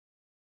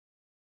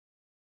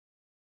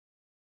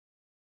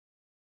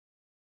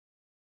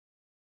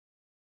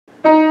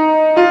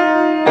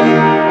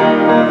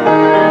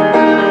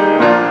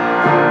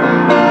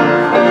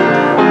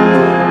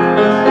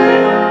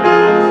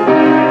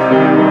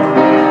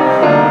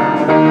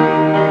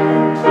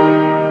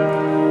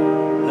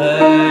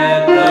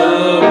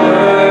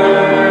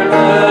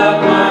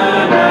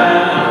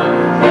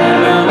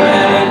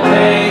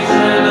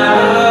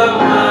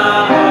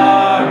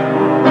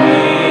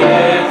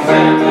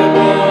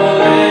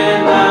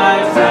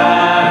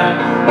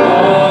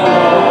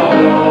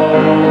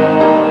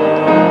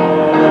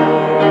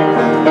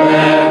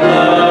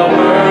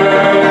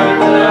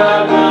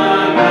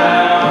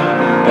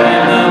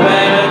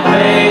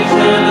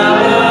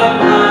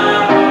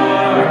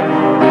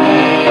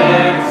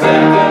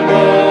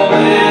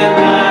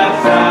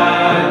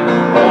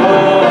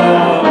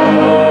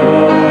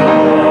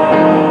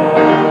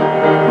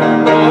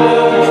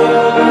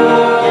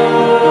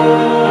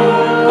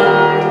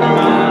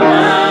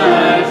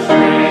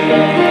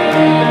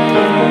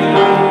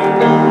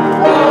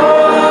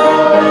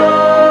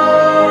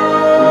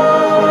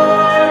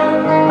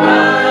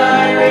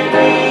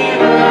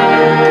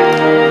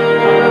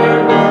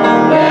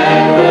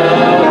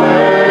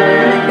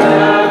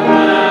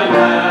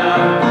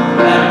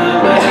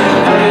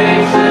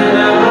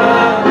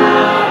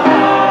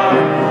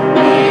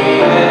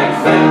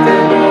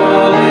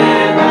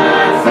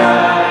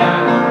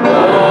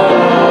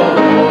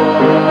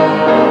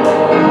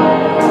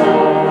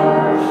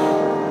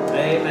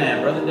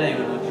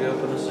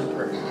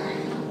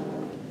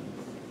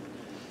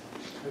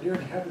Dear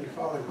and Heavenly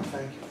Father, we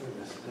thank you for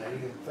this day,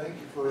 and thank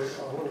you for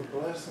all the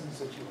blessings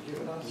that you've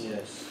given us.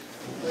 Yes.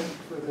 And thank you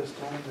for this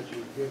time that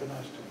you've given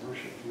us to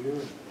worship you,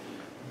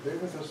 and be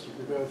with us as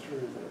we go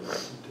through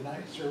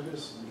tonight's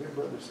service, and give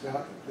Brother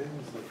Scott the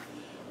things that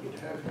you'd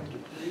have him to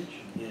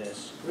preach.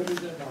 Yes. Put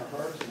it in our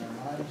hearts and our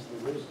minds,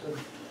 the wisdom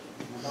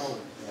and the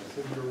knowledge that's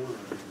in your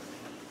word.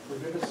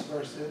 Forgive us of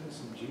our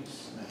sins in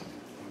Jesus' name.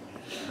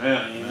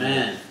 Amen.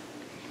 Amen.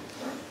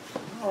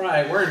 All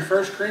right, we're in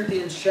 1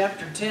 Corinthians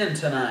chapter 10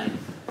 tonight.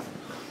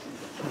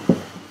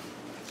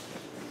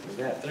 We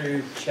got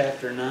through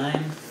chapter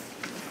 9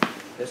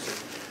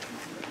 just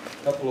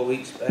a couple of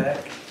weeks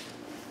back.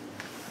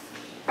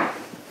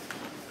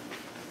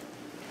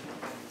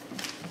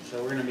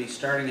 So we're going to be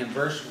starting in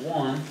verse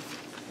 1.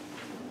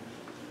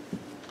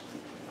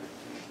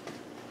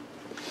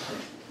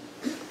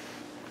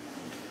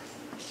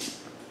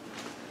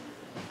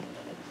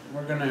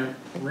 We're going to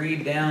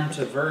read down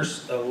to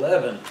verse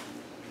 11.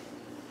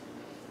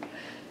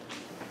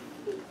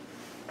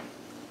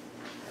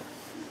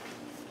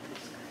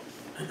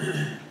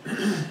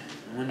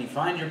 When you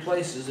find your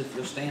places, if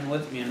you'll stand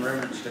with me in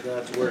reverence to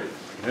God's Word.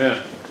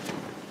 Yeah.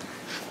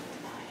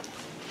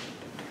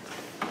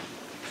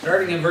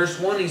 Starting in verse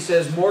 1, he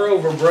says,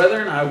 Moreover,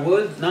 brethren, I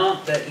would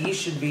not that ye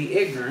should be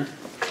ignorant,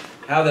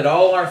 how that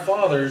all our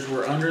fathers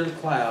were under the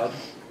cloud,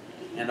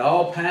 and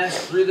all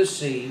passed through the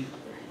sea,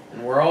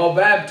 and were all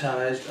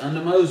baptized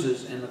unto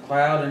Moses in the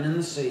cloud and in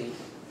the sea,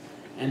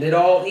 and did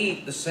all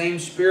eat the same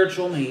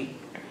spiritual meat,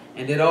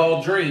 and did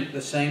all drink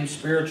the same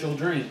spiritual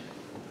drink.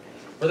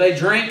 For they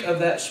drank of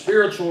that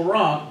spiritual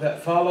rock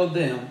that followed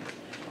them,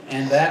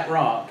 and that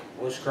rock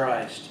was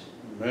Christ.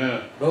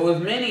 Amen. But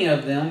with many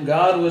of them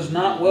God was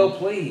not well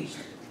pleased,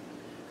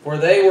 for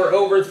they were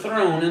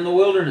overthrown in the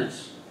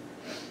wilderness.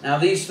 Now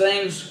these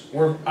things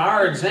were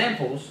our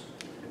examples,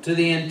 to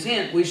the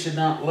intent we should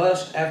not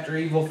lust after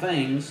evil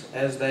things,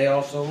 as they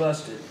also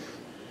lusted.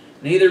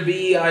 Neither be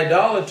ye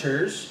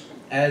idolaters,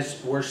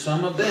 as were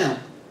some of them.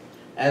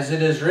 As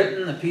it is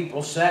written, the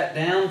people sat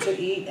down to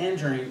eat and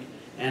drink,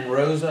 and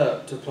rose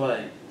up to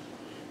play.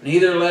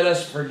 Neither let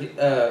us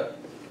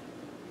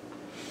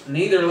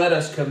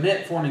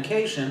commit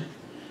fornication,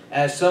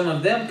 as some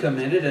of them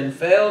committed, and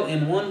fell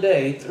in one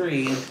day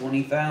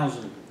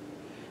 23,000.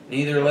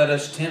 Neither let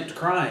us tempt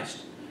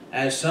Christ,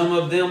 as some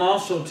of them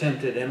also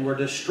tempted, and were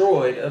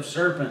destroyed of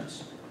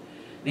serpents.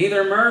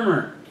 Neither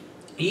murmur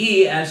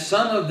ye, as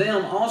some of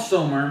them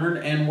also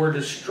murmured, and were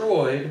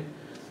destroyed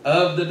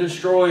of the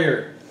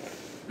destroyer.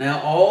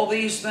 Now all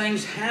these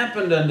things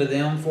happened unto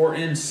them for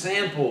in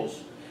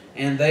samples,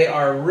 and they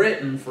are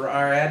written for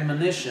our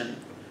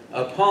admonition,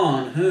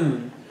 upon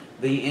whom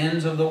the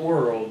ends of the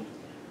world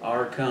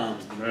are come.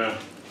 Yeah.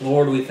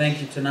 Lord, we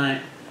thank you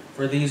tonight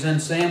for these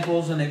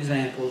ensamples and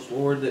examples,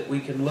 Lord, that we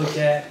can look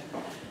at,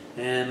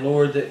 and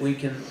Lord, that we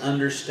can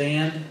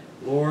understand,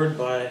 Lord,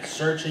 by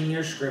searching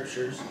your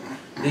scriptures,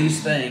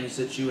 these things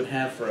that you would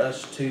have for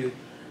us to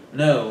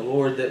know,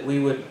 Lord, that we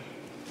would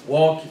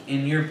walk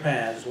in your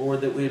paths, Lord,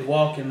 that we would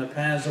walk in the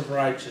paths of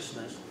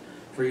righteousness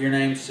for your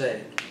name's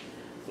sake.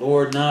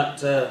 Lord,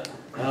 not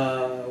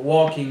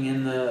walking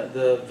in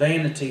the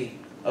vanity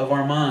of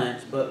our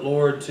minds, but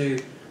Lord, to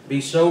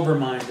be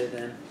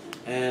sober-minded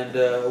and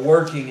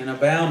working and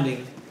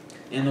abounding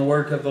in the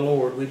work of the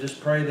Lord. We just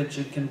pray that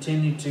you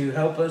continue to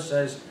help us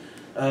as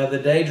the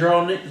day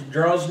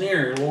draws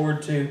near,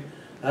 Lord, to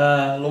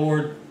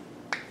Lord,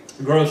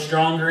 grow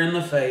stronger in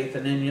the faith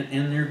and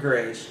in your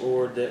grace,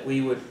 Lord, that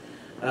we would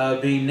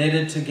be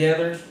knitted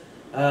together,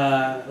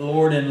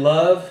 Lord, in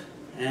love,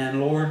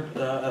 and Lord,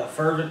 a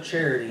fervent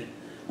charity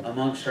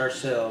amongst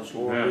ourselves.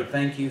 Lord, Amen. We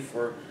thank you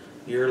for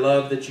your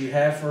love that you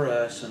have for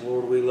us, and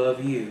Lord, we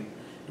love you.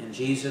 In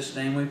Jesus'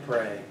 name we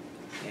pray.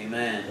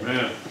 Amen.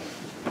 Amen.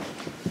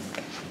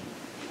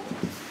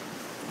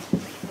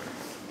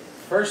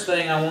 First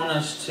thing I want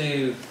us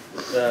to,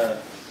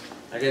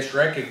 I guess,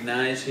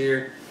 recognize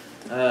here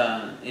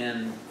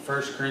in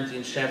 1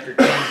 Corinthians chapter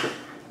 10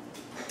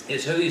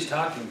 is who he's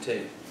talking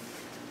to.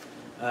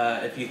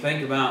 If you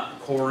think about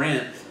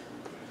Corinth,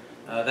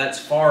 that's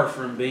far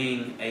from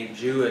being a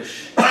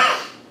Jewish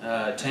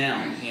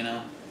town, you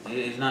know.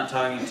 He's not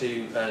talking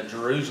to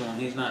Jerusalem.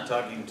 He's not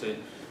talking to,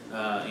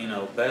 you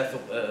know,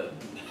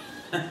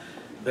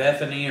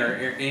 Bethany or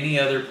any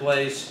other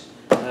place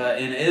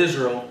in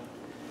Israel.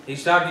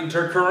 He's talking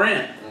to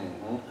Corinth,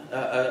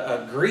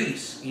 a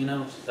Greece, you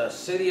know, a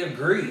city of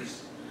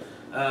Greece.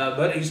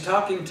 But he's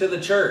talking to the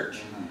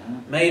church,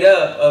 made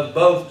up of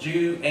both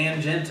Jew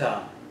and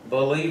Gentile,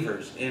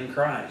 believers in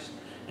Christ.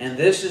 And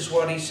this is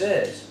what he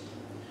says.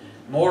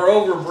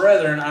 Moreover,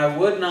 brethren, I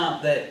would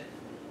not that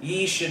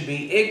ye should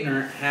be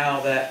ignorant how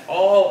that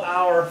all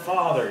our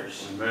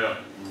fathers. Amen.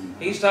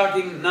 He's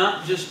talking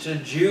not just to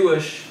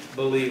Jewish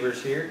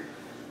believers here,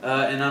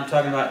 and I'm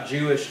talking about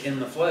Jewish in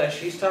the flesh.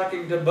 He's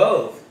talking to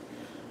both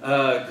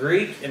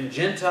Greek and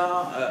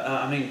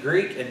Gentile,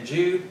 Greek and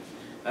Jew.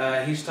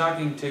 He's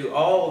talking to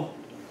all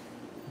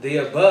the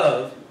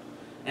above,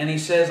 and he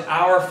says,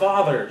 our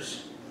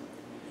fathers.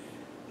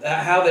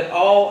 How that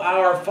all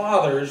our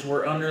fathers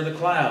were under the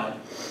cloud,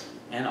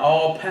 and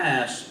all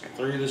passed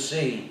through the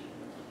sea,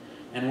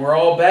 and were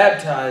all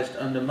baptized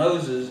unto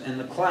Moses in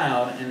the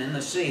cloud and in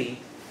the sea,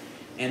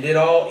 and did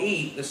all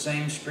eat the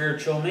same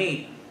spiritual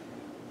meat.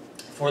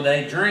 For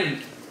they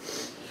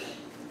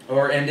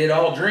and did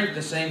all drink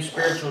the same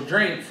spiritual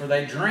drink, for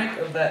they drank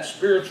of that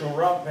spiritual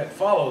rock that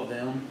followed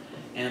them,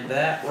 and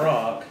that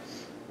rock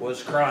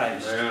was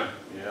Christ. Yeah,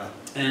 yeah.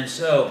 And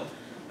so,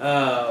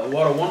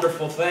 what a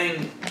wonderful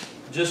thing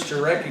just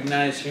to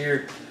recognize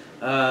here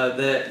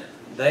that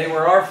they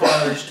were our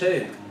fathers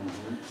too,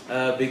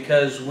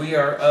 because we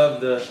are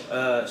of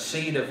the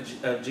seed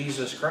of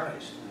Jesus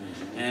Christ,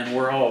 and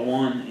we're all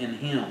one in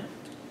Him.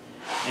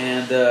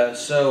 And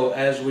so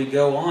as we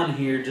go on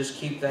here, just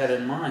keep that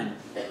in mind.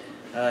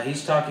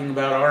 He's talking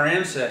about our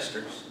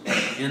ancestors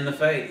in the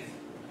faith.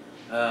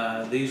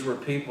 These were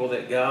people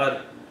that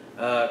God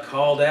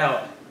called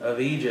out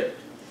of Egypt,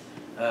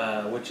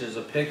 which is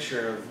a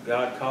picture of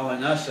God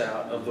calling us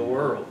out of the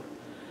world.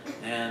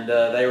 And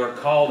they were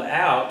called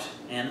out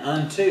and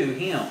unto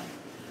Him.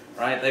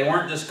 Right? They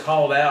weren't just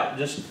called out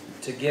just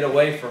to get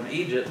away from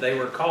Egypt. They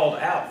were called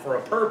out for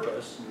a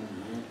purpose.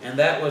 And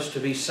that was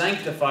to be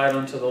sanctified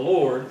unto the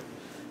Lord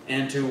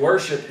and to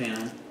worship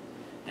Him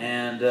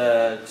and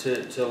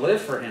to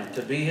live for Him,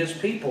 to be His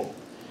people,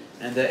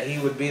 and that He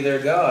would be their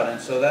God. And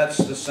so that's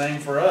the same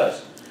for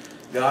us.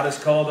 God has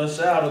called us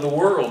out of the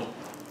world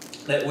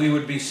that we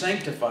would be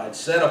sanctified,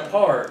 set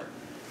apart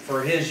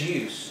for His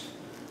use,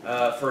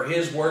 for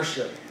His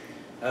worship,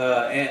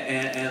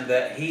 and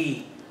that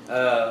He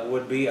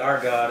would be our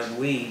God and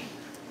we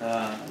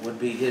would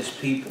be His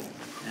people.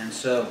 And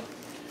so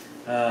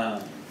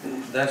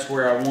that's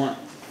where I want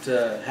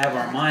to have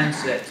our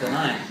mindset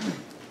tonight.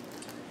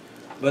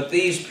 But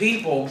these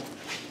people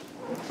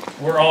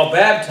were all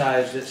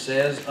baptized, it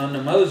says,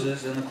 unto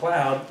Moses in the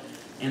cloud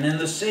and in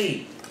the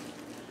sea.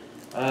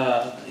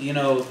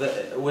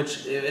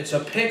 Which it's a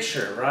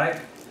picture, right?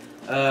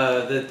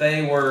 That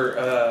they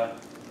were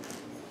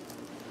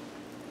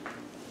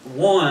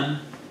one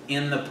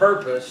in the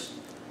purpose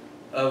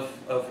of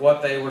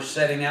what they were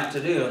setting out to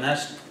do. And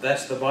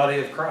that's the body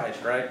of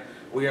Christ, right?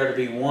 We are to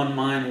be one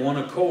mind, one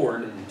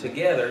accord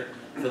together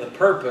for the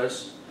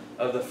purpose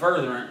of the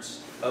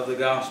furtherance of the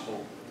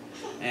gospel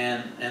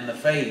and the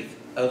faith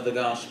of the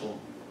gospel.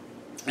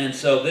 And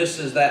so this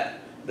is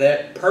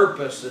that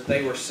purpose that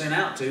they were sent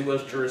out to,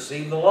 was to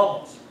receive the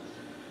laws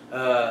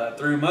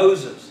through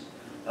Moses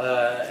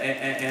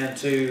and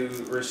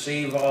to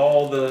receive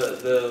all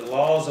the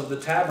laws of the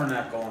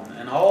tabernacle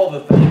and all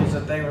the things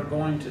that they were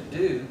going to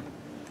do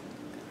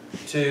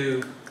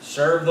to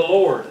serve the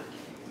Lord.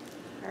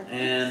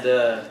 And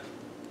that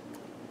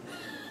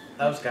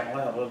was kind of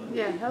loud, wasn't it?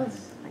 Yeah, that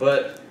was.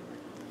 But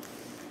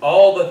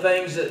all the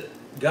things that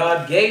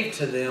God gave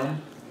to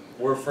them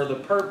were for the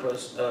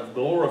purpose of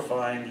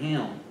glorifying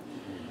Him.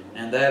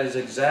 And that is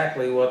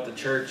exactly what the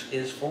church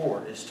is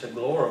for, is to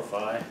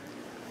glorify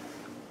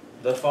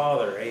the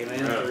Father,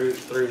 amen,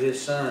 through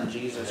His Son,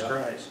 Jesus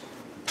Christ.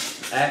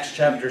 Acts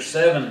chapter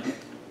 7.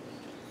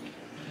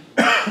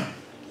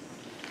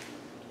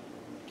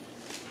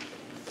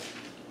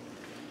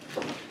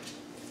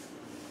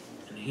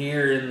 And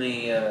here in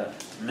the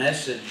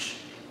message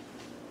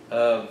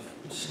of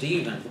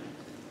Stephen,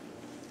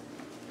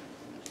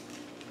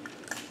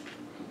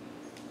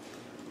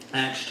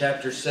 Acts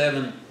chapter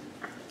 7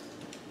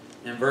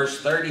 and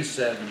verse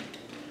 37.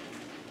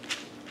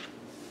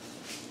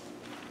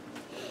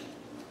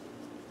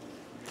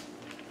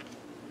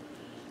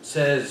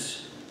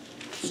 Says,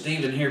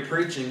 Stephen here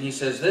preaching, he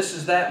says, "This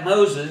is that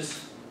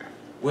Moses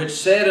which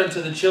said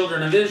unto the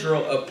children of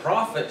Israel, A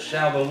prophet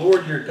shall the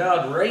Lord your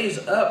God raise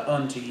up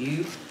unto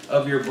you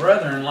of your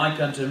brethren like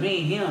unto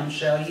me, him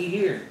shall ye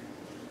hear."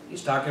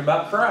 He's talking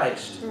about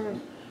Christ.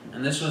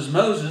 And this was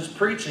Moses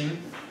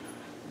preaching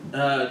to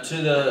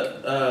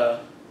the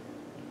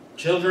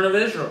children of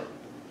Israel.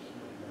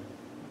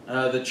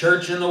 The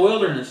church in the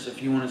wilderness,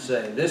 if you want to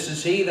say. This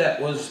is he that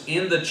was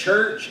in the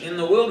church in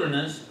the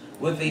wilderness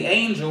with the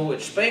angel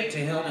which spake to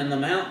him in the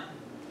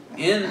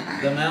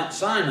Mount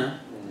Sinai,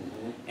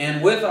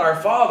 and with our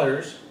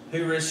fathers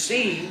who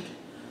received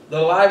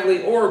the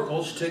lively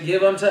oracles to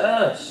give unto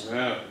us,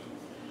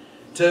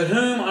 to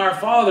whom our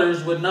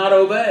fathers would not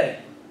obey,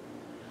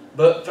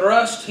 but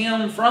thrust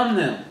him from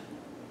them,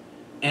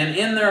 and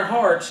in their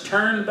hearts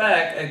turned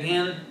back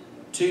again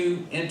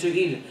into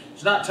Egypt.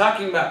 It's not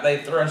talking about they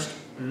thrust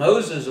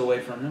Moses away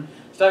from them.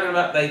 It's talking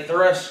about they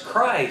thrust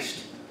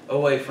Christ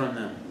away from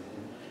them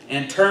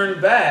and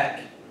turned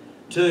back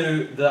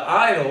to the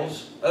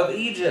idols of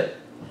Egypt,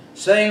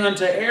 saying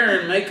unto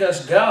Aaron, Make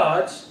us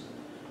gods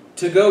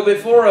to go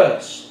before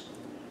us.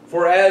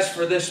 For as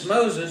for this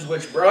Moses,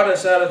 which brought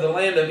us out of the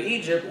land of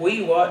Egypt,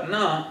 we wot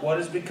not what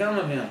has become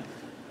of him.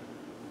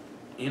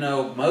 You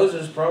know,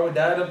 Moses probably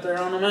died up there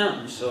on the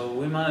mountain, so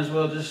we might as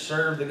well just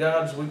serve the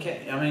gods we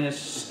can. I mean, it's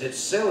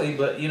silly,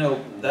 but, you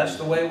know, that's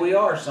the way we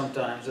are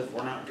sometimes if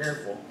we're not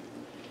careful.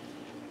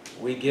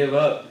 We give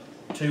up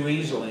too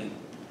easily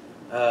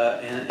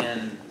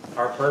in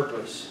our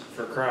purpose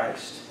for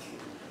Christ.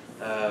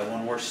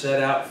 When we're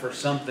set out for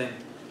something,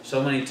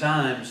 so many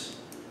times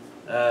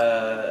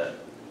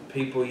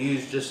people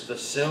use just the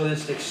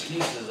silliest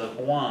excuses of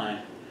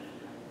why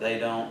they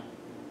don't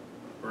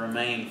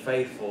remain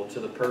faithful to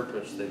the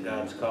purpose that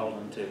God's called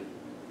them to.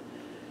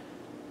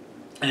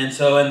 And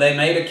they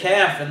made a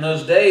calf in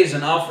those days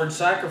and offered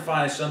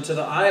sacrifice unto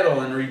the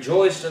idol and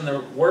rejoiced in the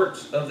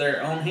works of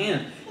their own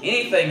hand.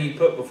 Anything you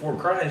put before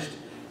Christ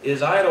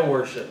is idol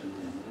worship.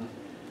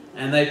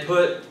 And they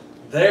put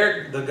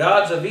the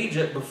gods of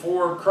Egypt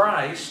before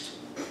Christ.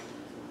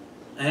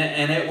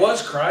 And it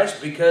was Christ,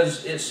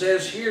 because it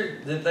says here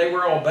that they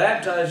were all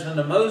baptized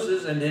unto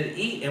Moses and did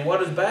eat. And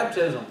what is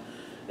baptism?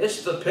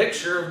 It's the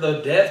picture of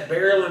the death,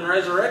 burial, and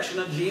resurrection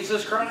of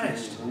Jesus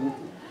Christ.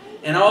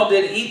 And all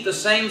did eat the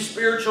same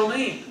spiritual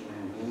meat.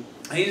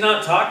 He's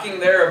not talking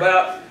there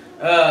about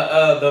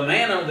the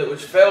manna that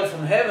which fell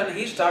from heaven.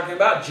 He's talking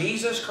about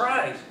Jesus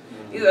Christ.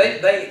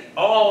 They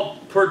all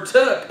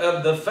partook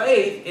of the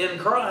faith in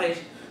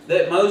Christ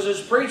that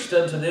Moses preached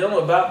unto them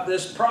about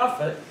this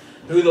prophet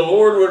who the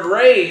Lord would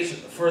raise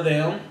for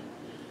them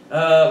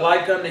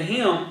like unto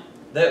him,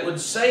 that would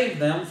save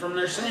them from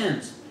their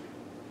sins.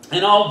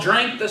 And all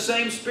drank the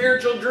same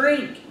spiritual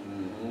drink.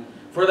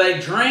 For they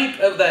drank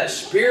of that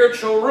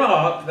spiritual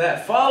rock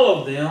that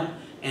followed them,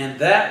 and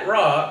that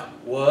rock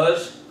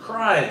was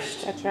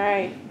Christ. That's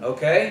right.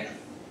 Okay?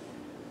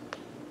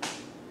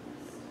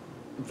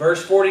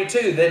 Verse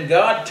 42, then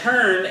God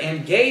turned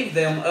and gave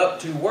them up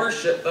to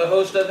worship the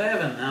host of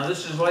heaven. Now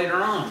this is later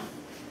on.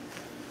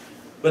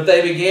 But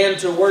they began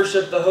to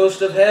worship the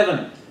host of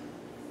heaven.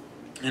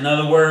 In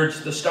other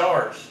words, the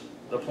stars,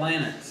 the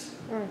planets.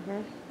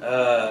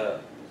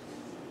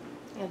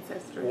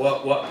 Ancestors.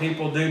 What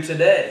people do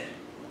today,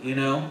 you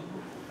know,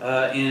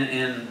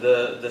 in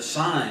the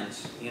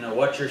signs, you know,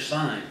 what's your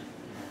sign?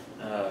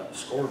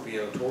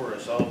 Scorpio,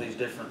 Taurus, all these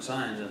different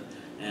signs,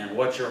 and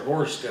what's your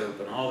horoscope,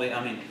 and all the,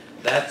 I mean,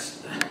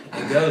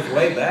 it goes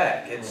way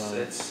back.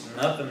 It's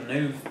nothing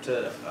new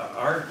to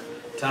our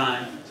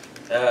time.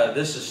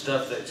 This is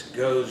stuff that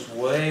goes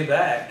way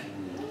back,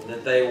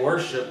 that they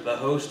worship the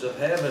host of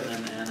heaven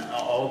and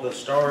all the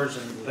stars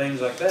and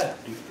things like that.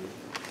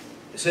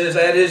 It says,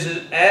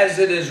 as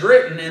it is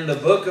written in the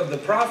book of the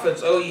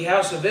prophets, O ye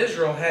house of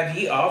Israel, have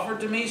ye offered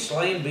to me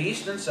slain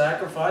beasts and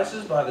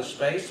sacrifices by the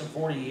space of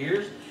 40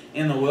 years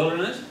in the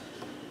wilderness?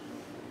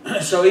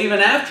 So even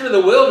after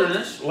the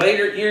wilderness,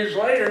 years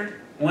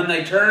later, when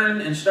they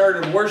turned and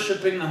started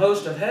worshiping the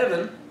host of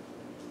heaven,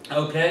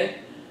 okay,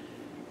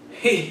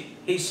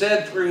 he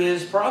said through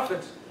his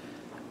prophets,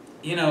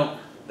 you know,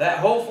 that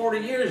whole 40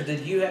 years,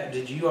 did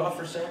you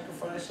offer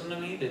sacrifice unto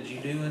me? Did you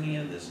do any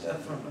of this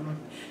stuff for me?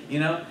 You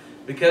know,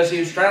 because he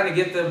was trying to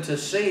get them to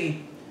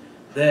see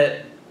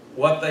that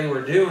what they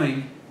were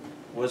doing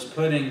was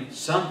putting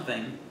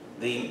something,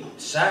 the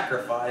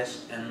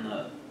sacrifice and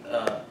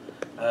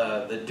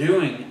the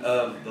doing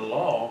of the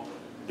law,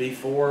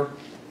 before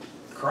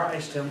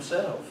Christ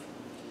himself.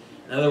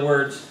 In other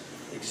words,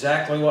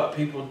 exactly what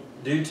people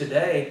do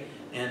today,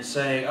 and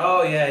say,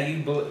 oh yeah,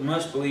 you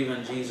must believe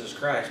in Jesus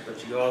Christ,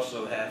 but you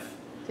also have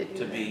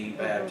to be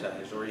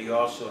baptized, or you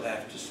also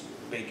have to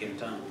speak in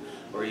tongues,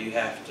 or you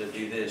have to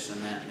do this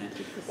and that,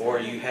 or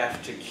you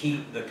have to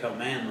keep the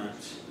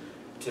commandments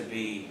to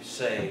be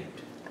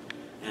saved.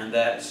 And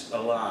that's a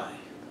lie.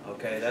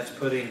 Okay, that's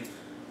putting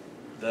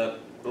the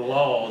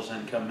laws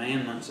and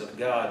commandments of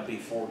God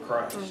before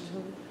Christ.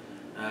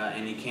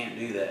 And you can't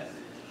do that.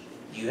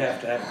 You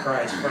have to have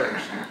Christ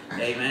first.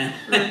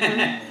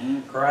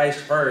 Amen? Christ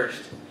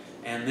first.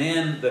 And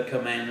then the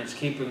commandments,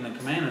 keeping the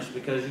commandments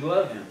because you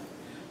love him.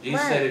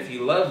 Jesus said, if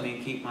you love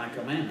me, keep my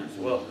commandments.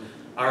 Well,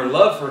 our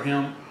love for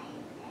him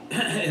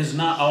is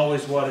not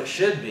always what it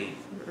should be.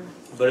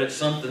 But it's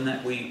something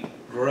that we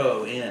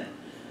grow in,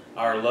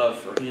 our love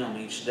for him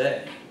each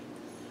day.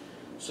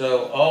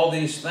 So all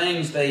these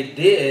things they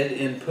did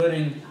in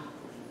putting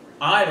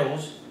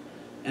idols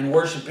and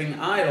worshiping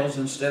idols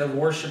instead of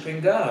worshiping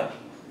God.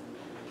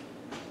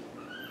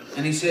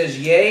 And he says,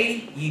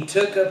 yea, ye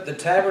took up the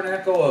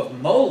tabernacle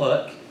of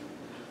Moloch.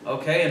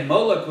 Okay, and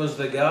Moloch was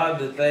the god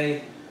that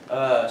they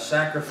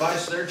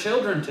sacrificed their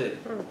children to.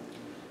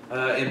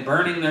 In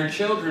burning their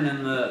children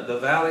in the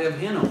valley of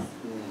Hinnom.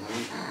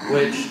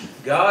 Which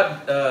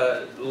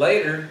God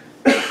later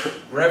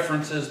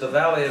references the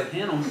valley of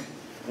Hinnom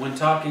when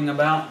talking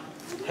about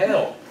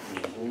hell.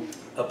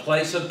 A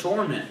place of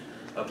torment.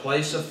 A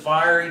place of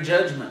fiery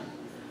judgment.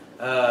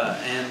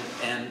 And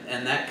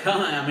that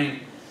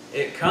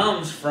it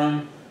comes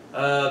from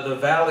the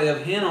valley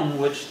of Hinnom,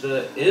 which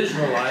the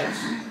Israelites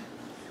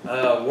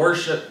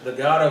worshiped the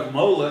god of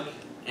Moloch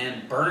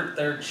and burnt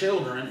their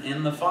children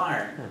in the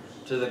fire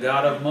to the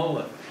god of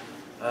Moloch.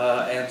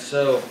 And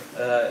so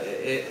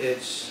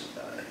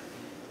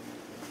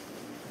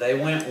they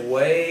went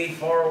way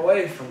far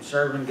away from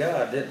serving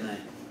God, didn't they?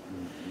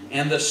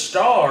 And the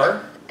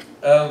star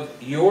of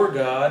your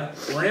god,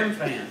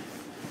 Remphan.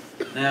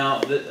 Now,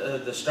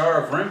 the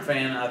star of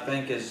Remphan, I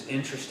think, is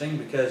interesting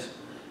because,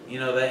 you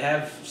know, they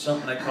have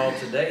something they call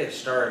today a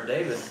Star of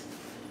David.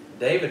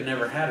 David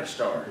never had a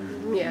star.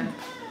 Yeah.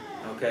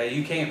 Okay,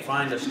 you can't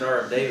find a Star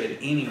of David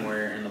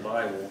anywhere in the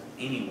Bible,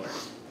 anywhere.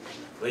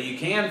 But you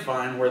can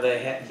find where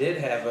they did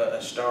have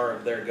a star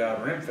of their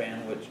god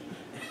Remphan, which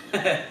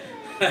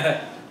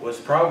was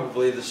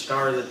probably the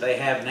star that they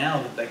have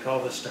now that they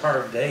call the Star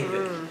of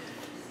David.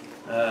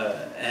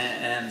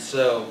 And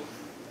so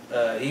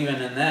even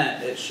in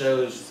that, it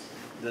shows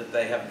that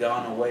they have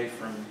gone away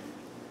from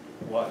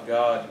what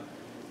God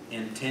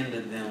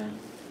intended them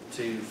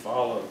to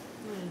follow.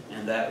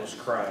 And that was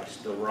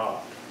Christ, the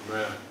rock.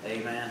 Amen.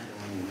 Amen.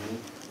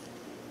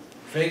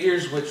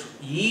 Figures which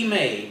ye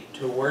made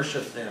to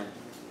worship them.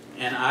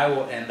 And I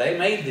will, and they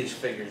made these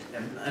figures.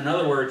 And in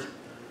other words,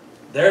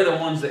 they're the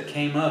ones that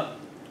came up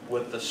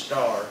with the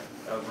star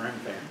of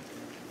Remphan.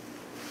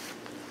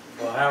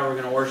 Well, how are we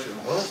going to worship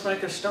them? Well, let's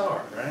make a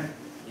star, right?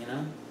 You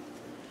know?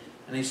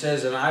 And he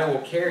says, and I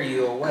will carry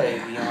you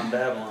away beyond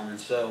Babylon. And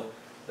so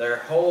the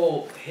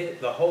whole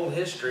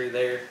history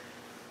there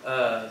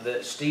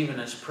that Stephen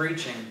is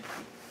preaching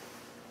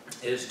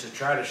is to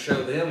try to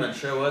show them and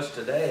show us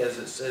today, as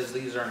it says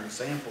these are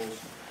examples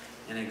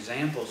and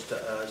examples to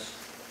us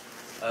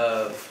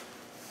of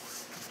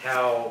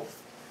how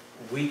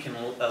we can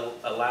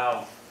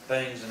allow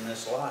things in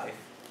this life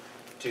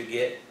to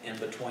get in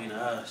between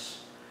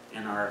us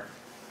and our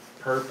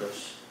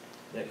purpose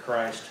that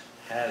Christ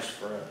has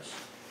for us.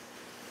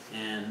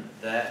 And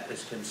that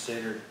is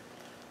considered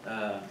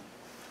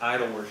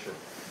idol worship.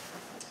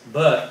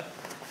 But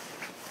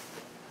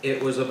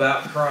it was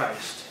about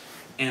Christ,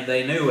 and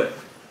they knew it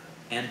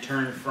and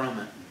turned from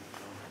it.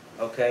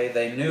 Okay,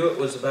 they knew it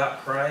was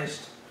about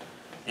Christ,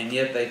 and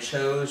yet they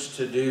chose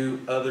to do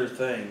other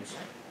things.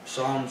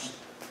 Psalms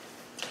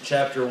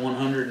chapter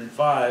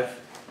 105.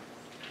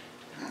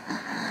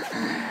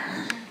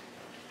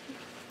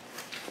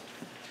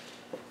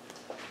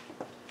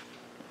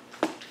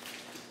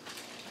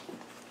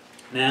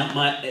 Now,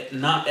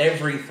 not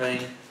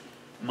everything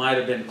might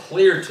have been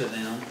clear to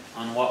them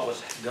on what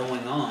was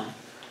going on.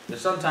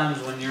 Because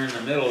sometimes when you're in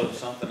the middle of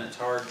something, it's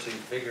hard to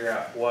figure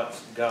out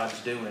what God's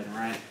doing,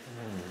 right?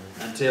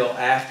 Until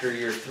after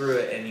you're through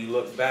it and you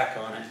look back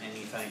on it and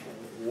you think,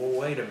 well,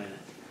 wait a minute.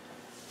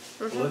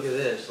 Look at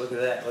this, look at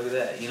that, look at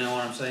that. You know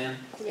what I'm saying?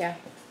 Yeah.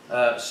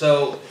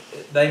 So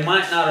they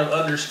might not have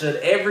understood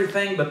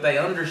everything, but they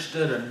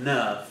understood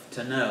enough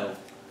to know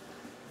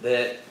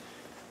that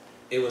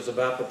it was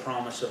about the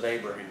promise of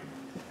Abraham.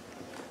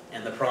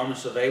 And the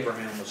promise of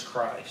Abraham was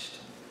Christ.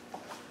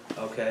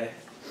 Okay?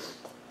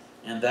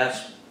 And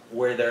that's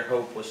where their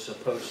hope was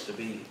supposed to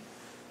be,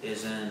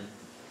 is in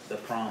the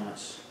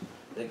promise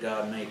that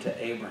God made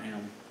to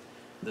Abraham,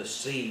 the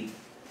seed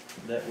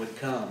that would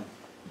come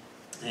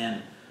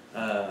and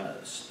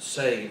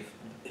save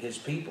his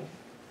people.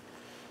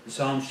 In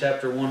Psalms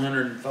chapter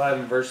 105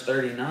 and verse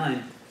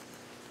 39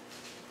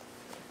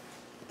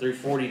 through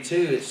 42,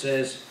 it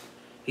says,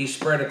 He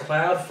spread a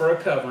cloud for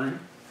a covering,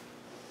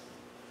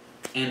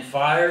 and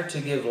fire to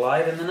give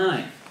light in the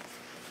night.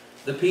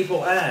 The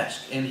people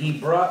asked, and he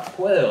brought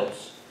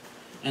quails,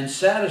 and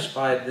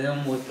satisfied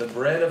them with the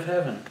bread of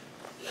heaven.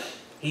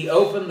 He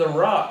opened the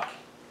rock,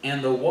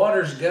 and the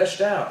waters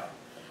gushed out.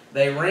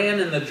 They ran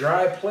in the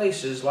dry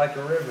places like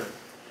a river.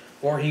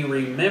 For he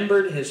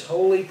remembered his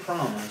holy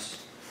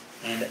promise,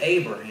 and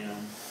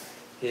Abraham,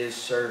 his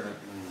servant.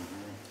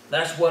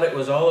 That's what it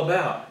was all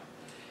about.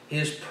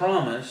 His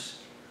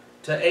promise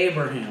to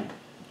Abraham,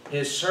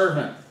 his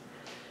servant.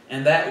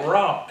 And that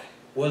rock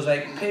was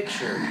a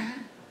picture,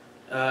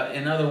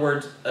 in other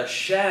words, a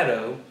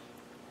shadow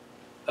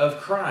of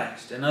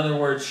Christ. In other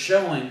words,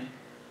 showing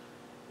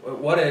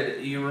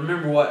you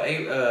remember what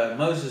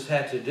Moses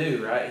had to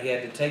do, right? He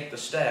had to take the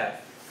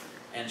staff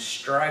and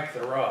strike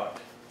the rock,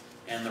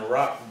 and the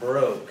rock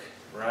broke,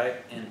 right,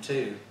 in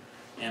two,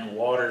 and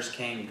waters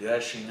came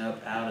gushing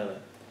up out of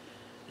it.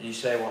 And you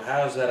say, well,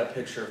 how is that a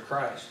picture of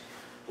Christ?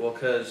 Well,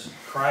 because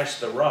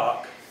Christ the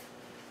rock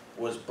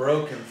was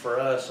broken for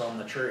us on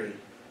the tree.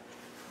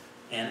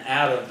 And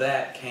out of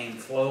that came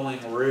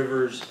flowing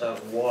rivers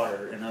of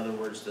water. In other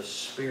words, the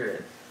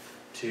Spirit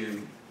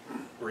to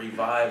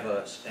revive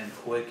us and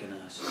quicken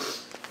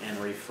us and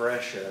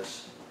refresh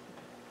us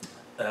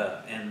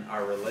in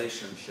our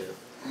relationship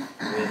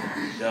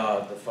with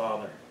God the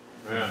Father.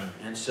 Yeah.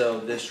 And so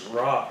this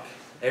rock,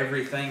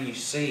 everything you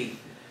see,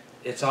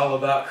 it's all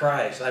about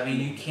Christ. I mean,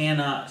 you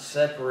cannot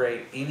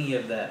separate any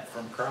of that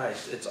from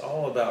Christ. It's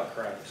all about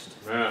Christ.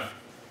 Yeah.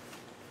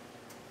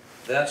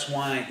 That's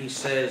why he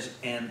says,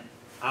 and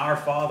our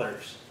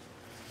fathers,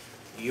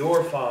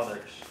 your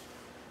fathers,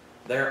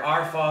 they're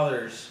our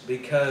fathers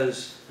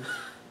because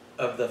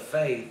of the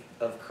faith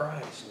of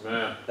Christ.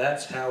 Yeah.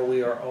 That's how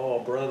we are all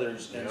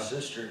brothers and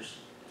sisters,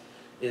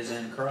 is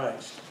in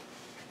Christ.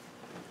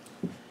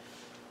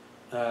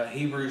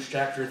 Hebrews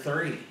chapter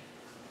 3,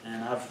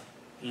 and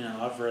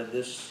I've read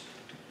this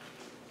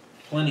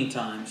plenty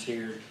times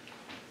here,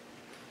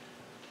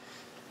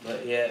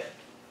 but yet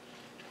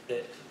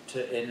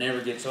it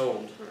never gets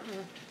old.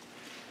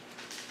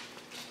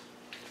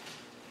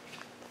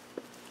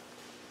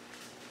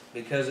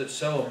 Because it's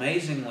so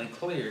amazingly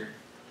clear,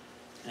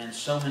 and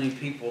so many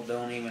people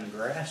don't even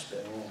grasp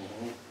it.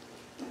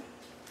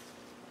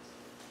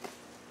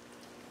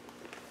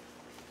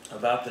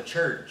 about the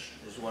church,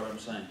 is what I'm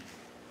saying.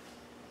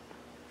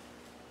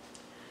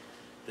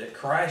 That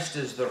Christ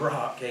is the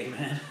rock,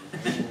 amen.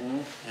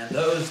 And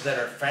those that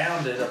are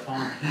founded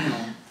upon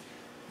Him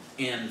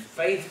in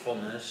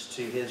faithfulness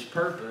to His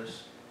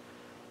purpose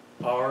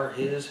are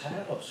His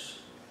house,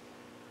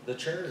 the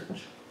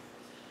church.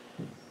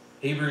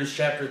 Hebrews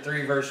chapter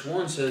 3 verse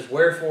 1 says,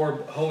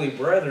 "Wherefore, holy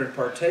brethren,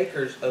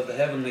 partakers of the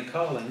heavenly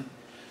calling,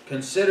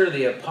 consider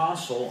the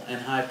apostle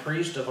and high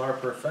priest of our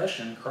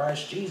profession,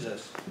 Christ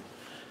Jesus,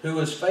 who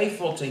was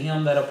faithful to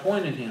Him that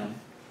appointed him,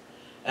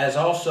 as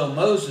also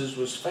Moses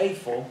was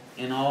faithful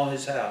in all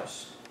his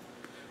house.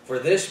 For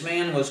this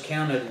man was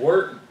counted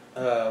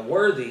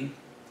worthy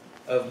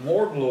of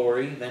more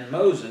glory than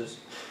Moses,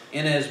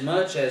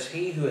 inasmuch as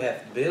he who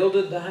hath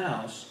builded the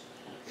house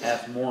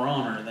hath more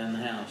honor than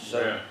the house." So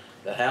Yeah.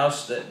 the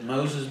house that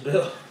Moses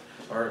built,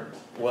 or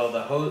well,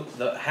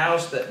 the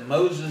house that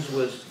Moses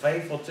was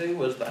faithful to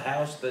was the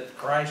house that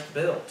Christ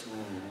built.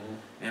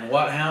 And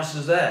what house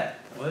is that?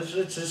 Well,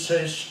 it's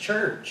His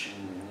church.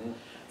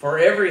 For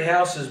every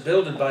house is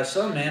builded by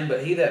some man,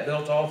 but He that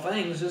built all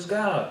things is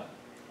God.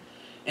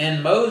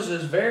 And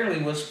Moses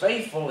verily was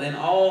faithful in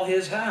all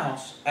his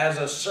house, as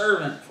a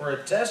servant for a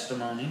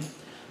testimony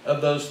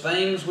of those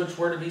things which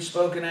were to be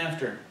spoken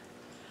after.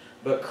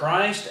 But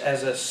Christ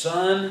as a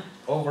son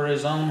over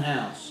His own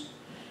house.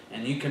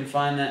 And you can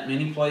find that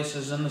many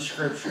places in the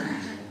Scripture.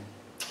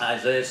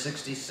 Isaiah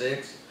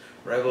 66,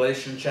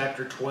 Revelation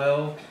chapter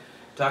 12,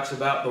 talks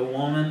about the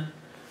woman,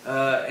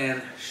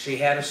 and she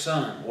had a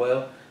son.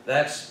 Well,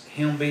 that's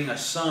Him being a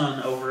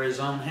son over His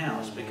own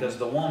house, because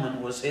the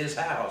woman was His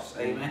house,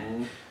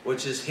 amen,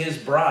 which is His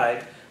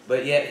bride,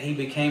 but yet He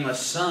became a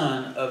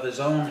son of His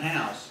own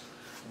house,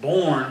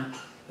 born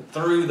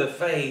through the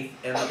faith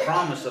and the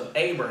promise of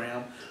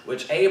Abraham,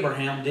 which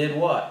Abraham did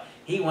what?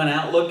 He went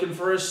out looking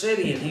for a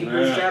city in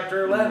Hebrews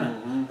chapter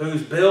 11,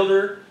 whose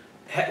builder,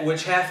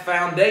 which hath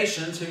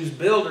foundations, whose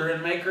builder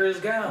and maker is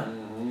God.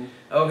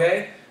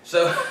 Okay?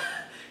 So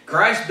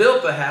Christ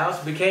built the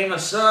house, became a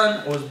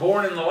son, was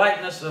born in the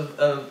likeness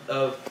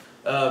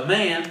of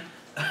man,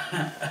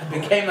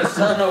 became a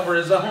son over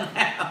His own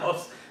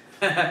house.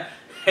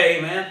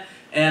 Amen.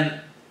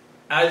 And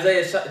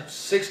Isaiah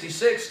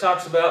 66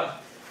 talks about,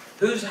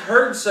 who's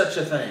heard such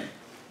a thing?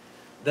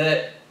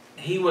 That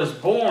He was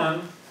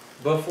born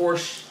before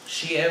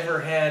she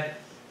ever had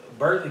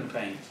birthing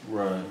pains.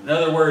 Right. In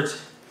other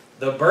words,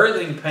 the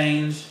birthing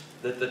pains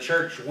that the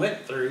church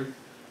went through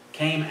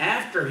came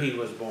after He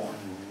was born.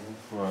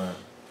 Right.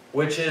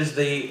 Which is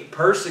the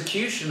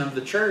persecution of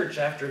the church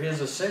after His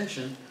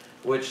ascension,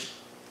 which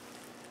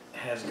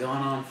has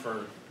gone on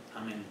for,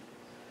 I mean,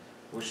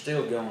 we're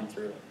still going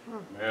through it.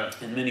 Yeah.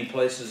 In many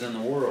places in the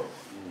world.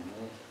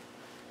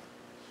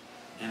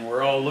 And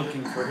we're all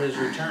looking for His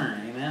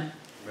return. Amen?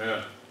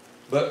 Yeah.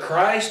 But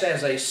Christ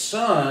as a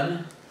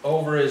son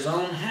over His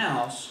own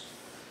house,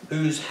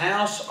 whose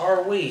house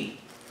are we,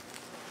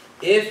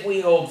 if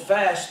we hold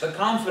fast the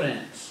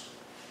confidence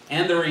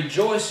and the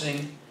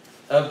rejoicing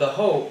of the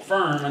hope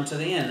firm unto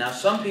the end. Now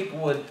some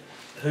people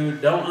who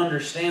don't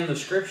understand the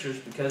Scriptures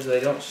because they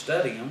don't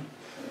study them,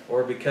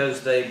 or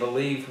because they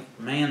believe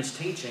man's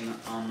teaching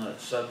on the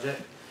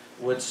subject,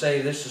 would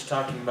say this is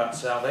talking about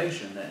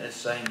salvation. That it's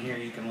saying here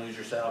you can lose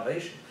your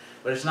salvation.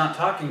 But it's not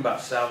talking about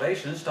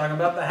salvation, it's talking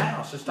about the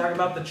house. It's talking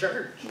about the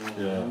church.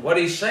 Yeah. What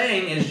he's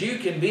saying is you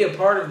can be a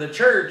part of the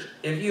church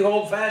if you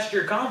hold fast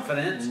your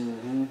confidence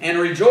and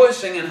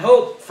rejoicing and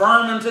hope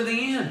firm unto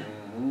the end.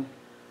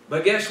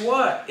 But guess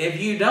what?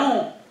 If you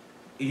don't,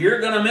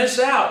 you're going to miss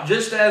out,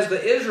 just as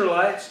the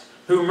Israelites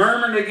who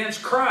murmured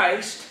against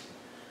Christ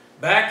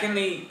back in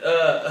the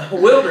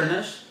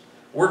wilderness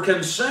were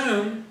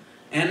consumed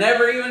and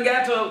never even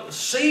got to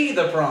see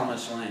the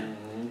promised land.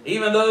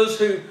 Even those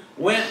who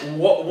went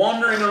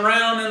wandering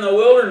around in the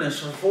wilderness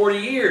for 40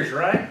 years,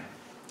 right?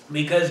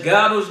 Because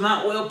God was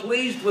not well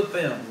pleased with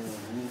them.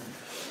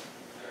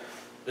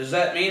 Does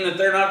that mean that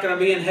they're not going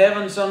to be in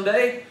heaven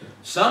someday?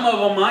 Some of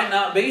them might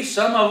not be,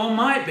 some of them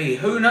might be.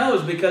 Who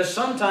knows? Because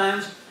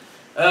sometimes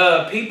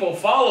people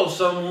follow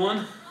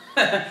someone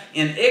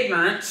in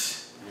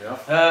ignorance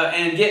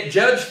and get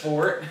judged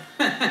for it,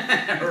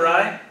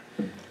 right?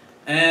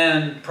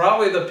 And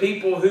probably the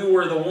people who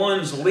were the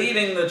ones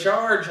leading the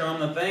charge on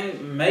the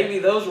thing, maybe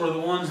those were the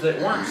ones that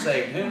weren't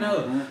saved. Who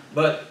knows?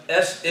 But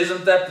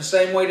isn't that the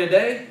same way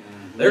today?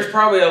 There's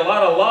probably a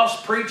lot of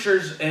lost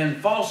preachers and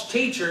false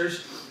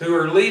teachers who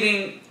are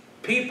leading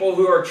people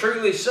who are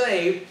truly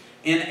saved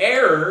in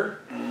error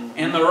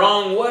and the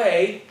wrong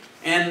way,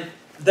 and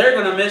they're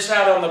going to miss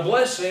out on the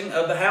blessing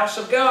of the house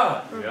of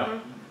God.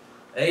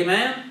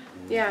 Amen?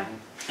 Yeah.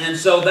 And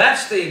so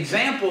that's the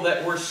example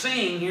that we're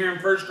seeing here in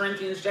 1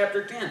 Corinthians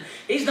chapter 10.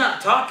 He's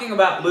not talking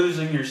about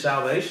losing your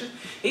salvation.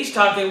 He's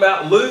talking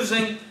about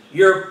losing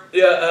your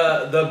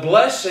the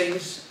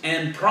blessings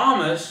and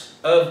promise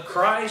of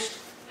Christ's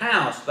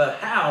house, the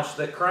house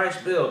that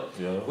Christ built,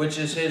 which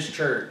is His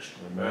church.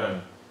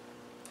 Amen.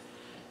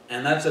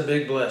 And that's a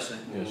big blessing.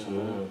 Yes, it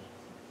is.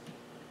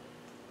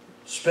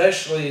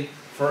 Especially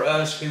for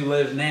us who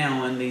live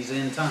now in these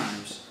end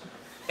times.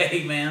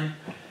 Amen.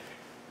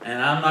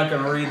 And I'm not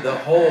going to read the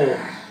whole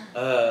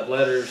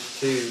letters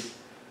to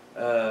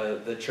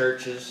the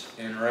churches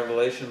in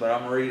Revelation, but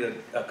I'm going to read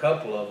a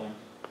couple of them.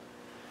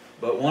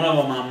 But one of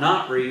them I'm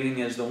not reading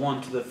is the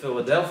one to the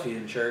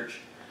Philadelphian church.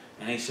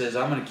 And he says,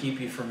 I'm going to keep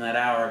you from that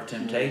hour of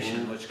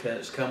temptation, which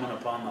is coming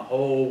upon the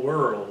whole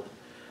world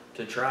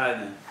to try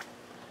them.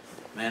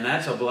 Man,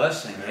 that's a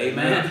blessing.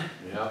 Amen.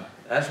 Yeah.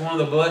 That's one of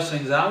the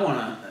blessings I want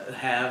to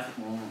have,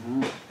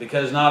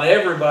 because not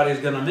everybody's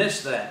going to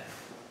miss that.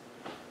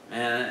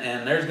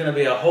 And there's going to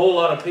be a whole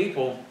lot of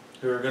people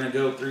who are going to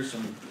go through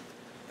some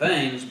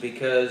things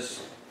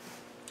because,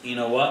 you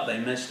know what, they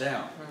missed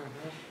out.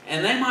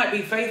 And they might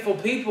be faithful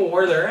people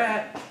where they're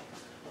at,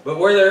 but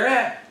where they're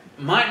at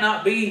might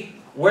not be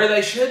where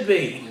they should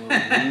be.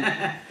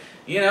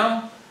 You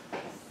know,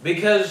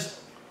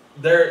 because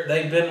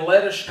they've been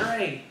led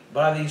astray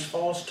by these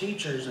false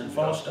teachers and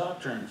false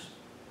doctrines.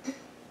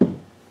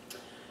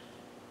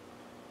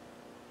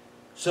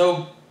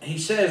 So he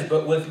says,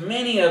 but with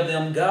many of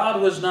them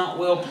God was not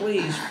well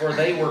pleased, for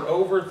they were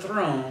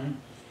overthrown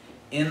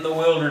in the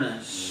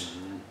wilderness.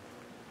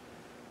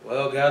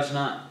 Well, God's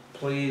not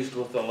pleased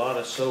with a lot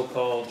of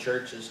so-called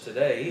churches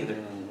today either,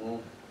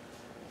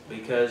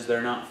 because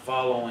they're not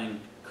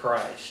following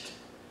Christ.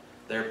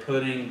 They're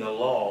putting the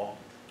law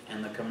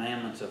and the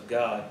commandments of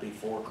God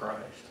before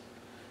Christ.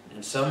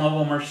 And some of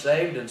them are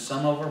saved and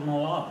some of them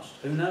are lost.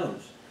 Who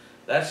knows?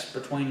 That's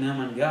between them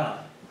and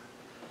God.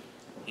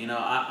 You know,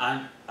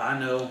 I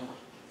know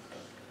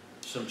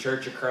some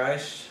Church of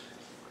Christ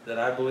that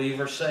I believe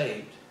are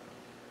saved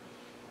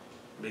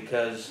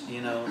because,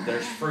 you know,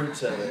 there's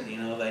fruits of it. You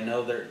know, they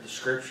know the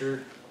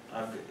Scripture.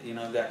 I've, you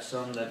know, got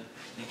some that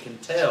you can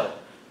tell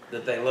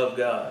that they love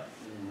God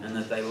and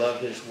that they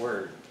love His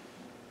Word.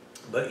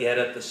 But yet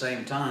at the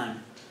same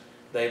time,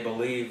 they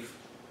believe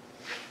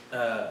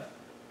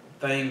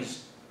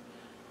things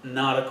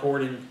not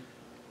according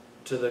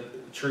to the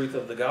truth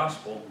of the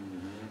gospel,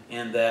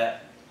 and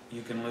that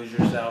you can lose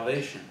your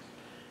salvation,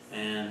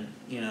 and,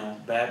 you know,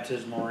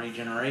 baptismal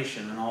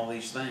regeneration and all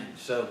these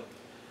things. So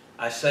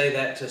I say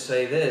that to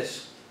say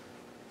this: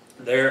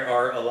 there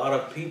are a lot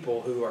of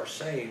people who are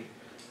saved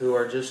who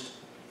are just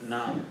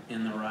not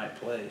in the right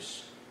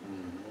place.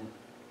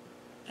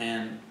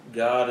 And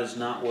God is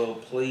not well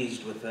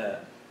pleased with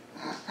that.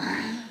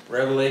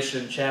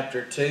 Revelation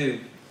chapter 2.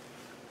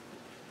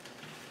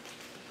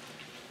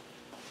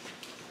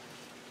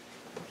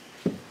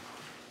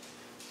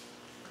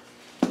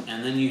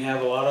 And then you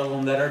have a lot of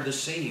them that are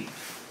deceived,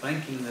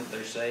 thinking that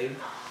they're saved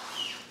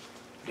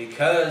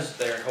because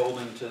they're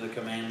holding to the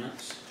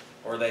commandments,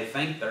 or they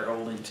think they're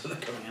holding to the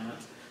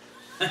commandments.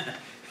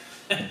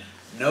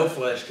 No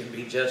flesh can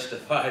be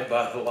justified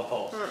by the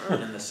law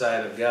in the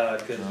sight of God,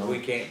 because we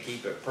can't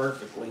keep it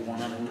perfectly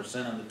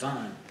 100% of the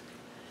time.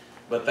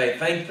 But they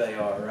think they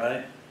are,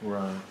 right?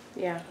 Right.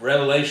 Yeah.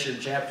 Revelation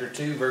chapter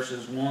 2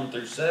 verses 1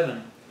 through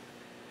 7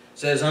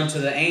 says, Unto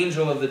the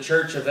angel of the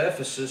church of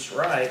Ephesus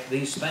write,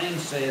 These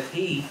things saith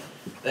he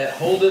that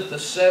holdeth the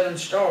 7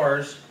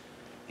 stars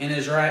in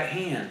his right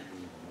hand,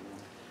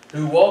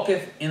 who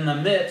walketh in the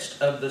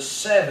midst of the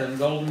 7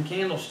 golden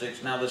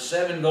candlesticks. Now the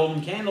 7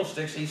 golden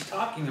candlesticks he's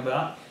talking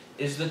about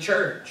is the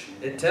church.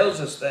 It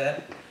tells us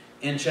that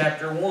in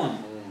chapter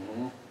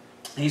 1.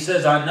 He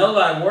says, I know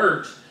thy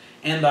works,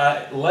 and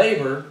thy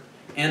labor,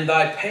 and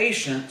thy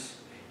patience,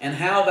 and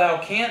how thou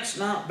canst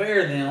not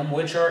bear them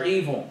which are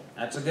evil.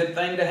 That's a good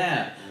thing to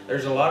have.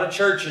 There's a lot of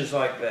churches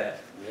like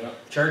that.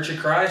 Yep. Church of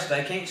Christ,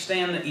 they can't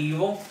stand the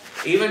evil.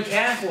 Even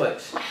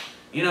Catholics.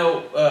 You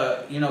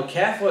know,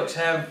 Catholics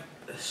have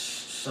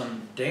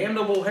some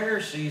damnable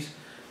heresies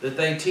that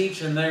they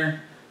teach in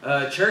their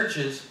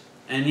churches,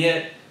 and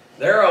yet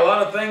there are a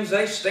lot of things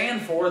they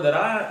stand for that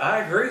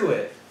I agree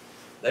with.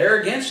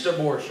 They're against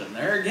abortion.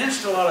 They're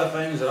against a lot of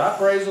things that I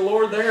praise the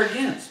Lord they're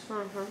against.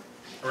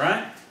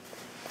 Right?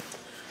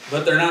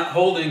 But they're not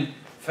holding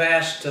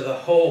fast to the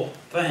whole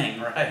thing,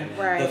 right?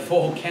 Right. The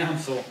full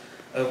counsel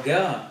of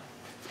God.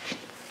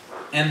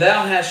 And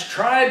thou hast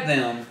tried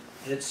them,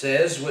 it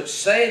says, which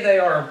say they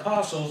are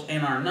apostles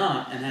and are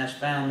not, and hast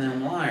found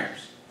them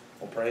liars.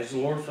 Well, praise the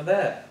Lord for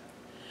that.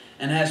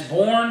 And hast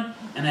borne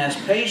and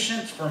hast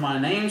patience for my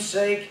name's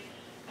sake,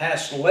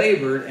 hast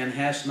labored and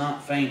hast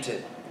not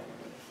fainted.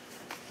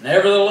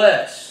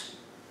 Nevertheless,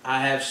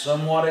 I have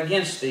somewhat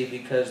against thee,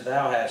 because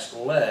thou hast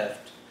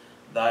left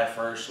thy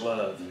first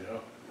love. Yeah.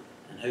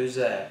 And who's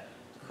that?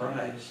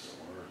 Christ.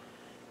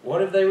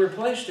 What have they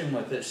replaced him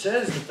with? It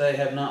says that they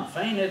have not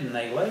fainted, and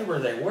they labor,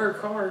 they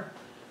work hard.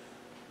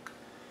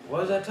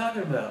 What is that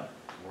talking about?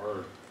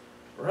 Word.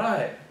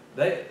 Right.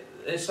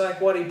 It's like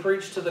what he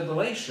preached to the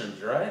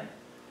Galatians, right?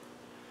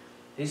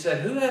 He said,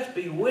 who hath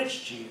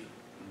bewitched you?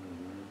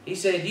 He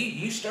said,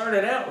 you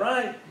started out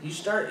right.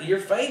 Your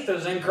faith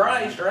was in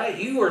Christ, right?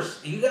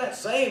 You got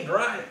saved,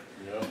 right?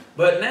 Yep.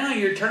 But now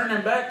you're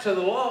turning back to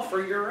the law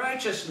for your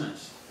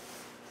righteousness.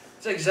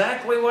 That's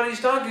exactly what he's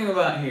talking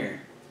about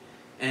here.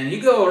 And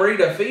you go read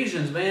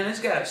Ephesians, man, it's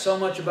got so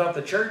much about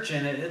the church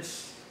in it.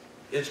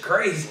 It's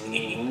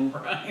crazy,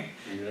 right?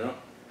 Yeah.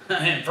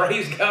 And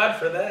praise God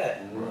for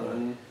that.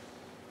 Right.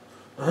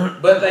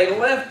 But they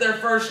left their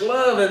first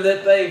love, and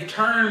that they've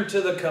turned to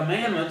the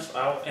commandments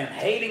and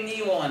hating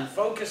evil and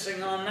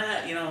focusing on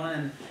that, you know,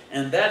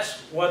 and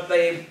that's what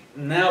they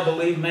now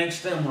believe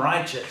makes them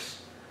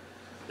righteous.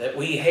 That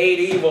we hate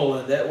evil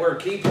and that we're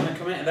keeping the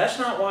command. That's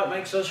not what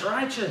makes us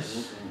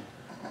righteous.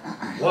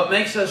 What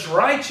makes us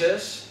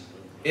righteous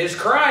is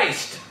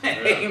Christ.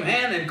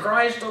 Amen. And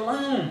Christ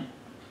alone.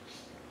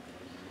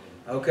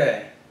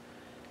 Okay.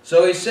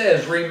 So he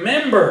says,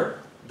 remember,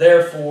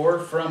 therefore,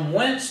 from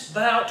whence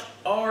thou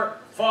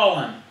art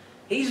fallen.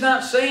 He's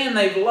not saying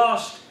they've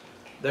lost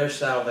their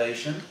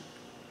salvation.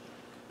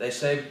 They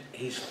say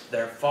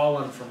they're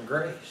fallen from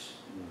grace.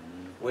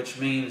 Which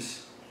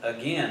means,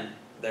 again,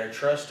 they're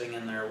trusting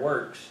in their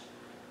works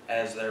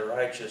as their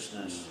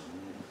righteousness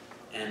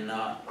and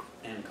not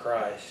in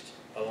Christ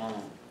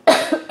alone.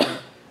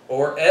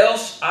 Or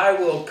else I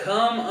will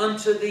come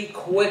unto thee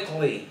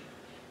quickly,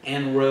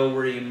 and will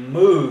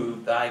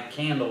remove thy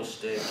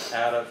candlestick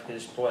out of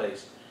his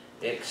place,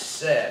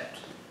 except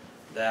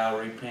thou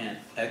repent.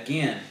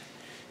 Again,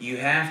 you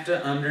have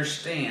to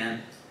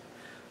understand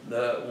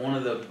one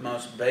of the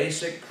most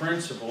basic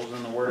principles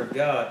in the Word of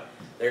God.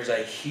 There's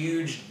a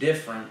huge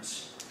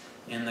difference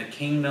in the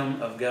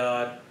kingdom of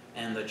God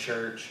and the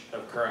church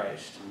of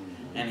Christ.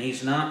 And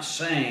he's not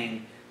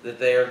saying that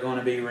they are going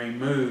to be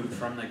removed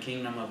from the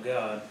kingdom of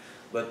God,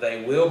 but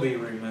they will be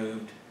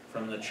removed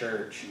from the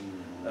church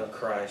of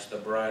Christ, the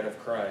bride of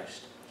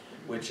Christ,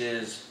 which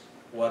is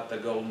what the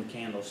golden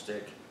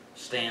candlestick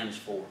stands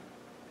for.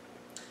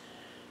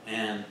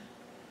 And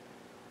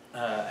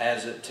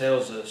as it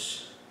tells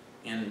us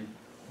in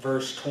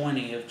verse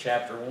 20 of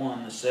chapter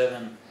 1,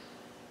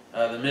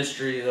 the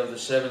mystery of the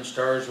 7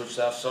 stars which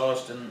thou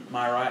sawest in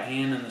my right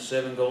hand, and the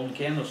 7 golden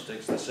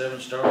candlesticks. The 7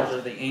 stars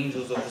are the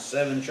angels of the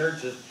 7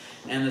 churches,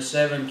 and the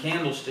 7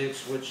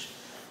 candlesticks which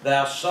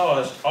thou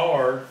sawest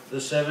are the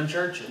 7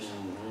 churches.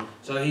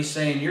 So he's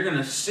saying you're going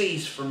to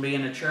cease from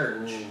being a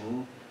church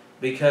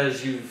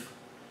because you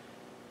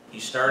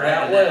start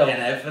out well.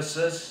 And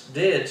Ephesus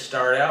did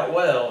start out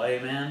well,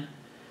 amen,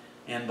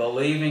 and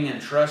believing and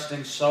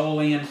trusting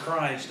solely in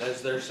Christ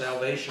as their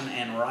salvation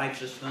and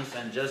righteousness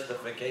and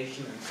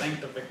justification and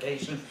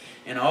sanctification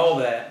and all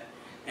that,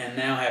 and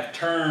now have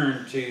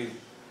turned to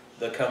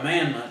the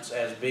commandments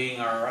as being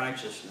our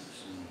righteousness.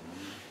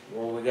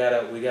 Well, we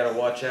gotta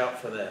watch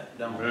out for that,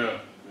 don't we?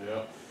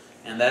 Yeah.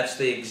 And that's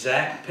the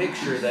exact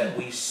picture that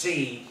we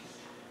see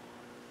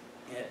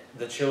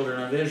the children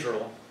of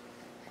Israel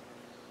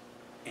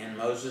in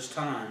Moses'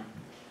 time.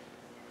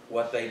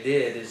 What they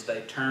did is they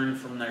turned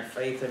from their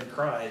faith in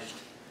Christ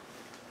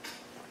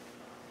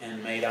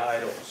and made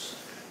idols.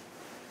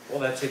 Well,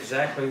 that's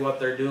exactly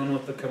what they're doing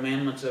with the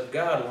commandments of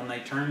God when they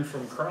turn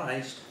from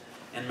Christ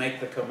and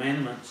make the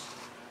commandments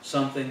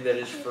something that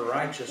is for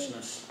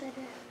righteousness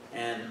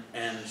and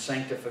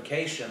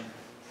sanctification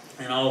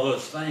and all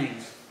those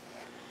things.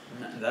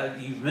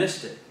 You've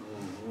missed it.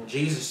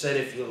 Jesus said,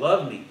 if you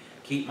love me,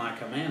 keep my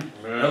commandments.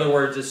 In other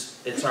words,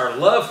 it's our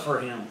love for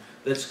him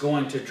that's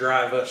going to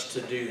drive us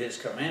to do his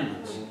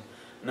commandments.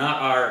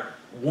 Not our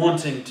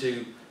wanting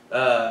to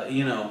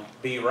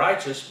be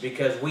righteous,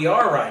 because we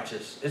are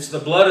righteous. It's the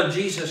blood of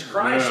Jesus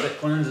Christ that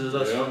cleanses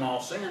us from all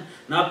sin,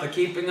 not the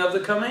keeping of the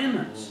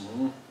commandments.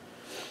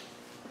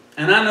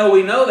 And I know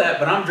we know that,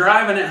 but I'm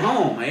driving it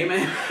home,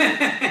 amen?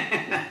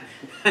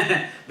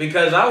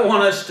 Because I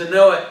want us to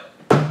know it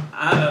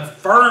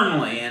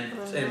firmly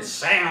and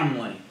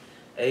soundly,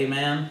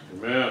 amen?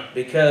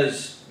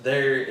 Because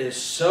there is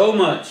so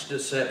much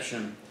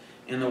deception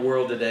in the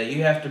world today.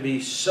 You have to be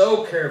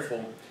so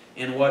careful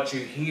in what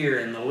you hear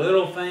and the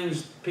little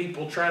things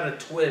people try to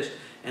twist,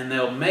 and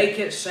they'll make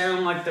it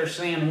sound like they're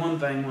saying one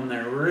thing when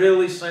they're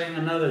really saying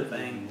another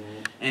thing.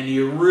 And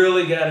you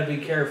really got to be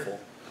careful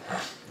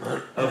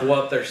of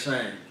what they're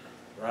saying,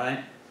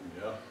 right?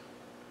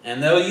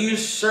 And they'll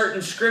use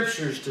certain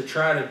scriptures to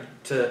try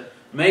to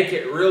make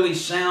it really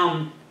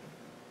sound,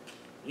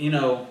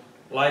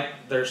 like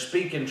they're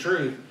speaking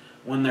truth,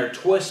 when they're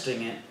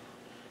twisting it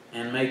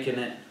and making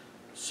it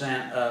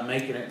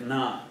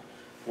not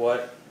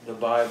what the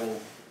Bible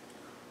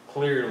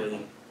clearly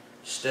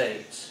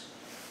states.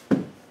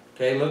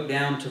 Okay, look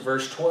down to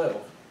verse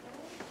 12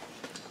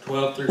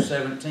 through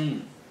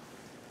 17.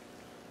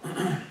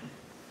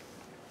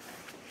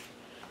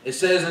 It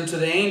says, unto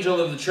the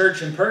angel of the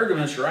church in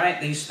Pergamos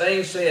write, these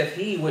things saith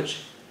he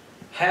which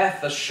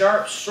hath a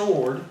sharp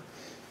sword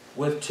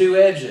with 2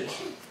 edges.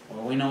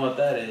 Well, we know what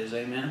that is,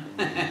 amen?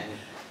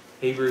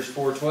 Hebrews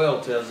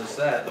 4:12 tells us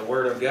that. The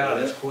Word of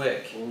God is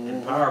quick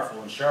and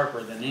powerful and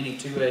sharper than any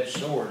 2-edged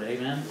sword,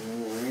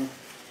 amen?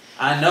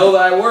 I know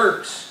thy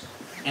works,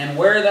 and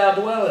where thou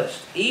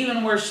dwellest,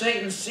 even where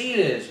Satan's seat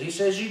is. He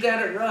says, you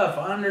got it rough,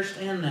 I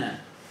understand that.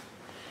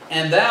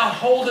 And thou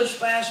holdest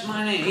fast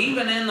my name.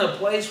 Even in the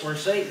place where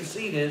Satan's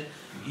seat is,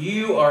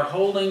 you are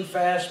holding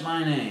fast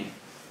my name,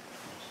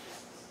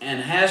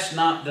 and hast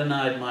not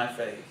denied my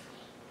faith.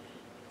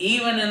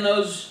 Even in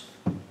those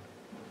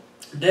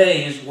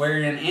days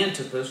wherein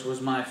Antipas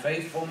was my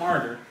faithful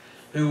martyr,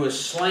 who was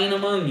slain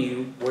among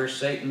you where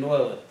Satan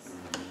dwelleth.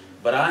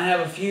 But I have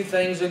a few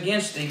things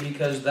against thee,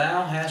 because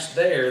thou hast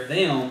there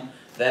them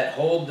that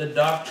hold the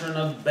doctrine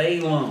of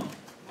Balaam.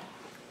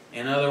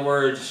 In other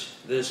words,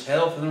 this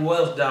health and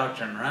wealth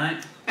doctrine,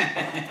 right?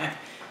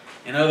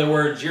 In other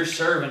words, you're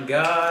serving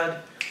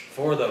God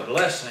for the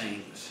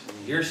blessings.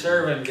 You're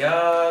serving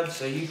God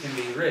so you can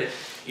be rich.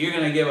 You're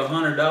going to give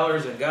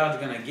 $100 and God's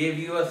going to give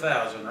you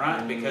 1,000,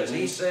 right? Because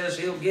He says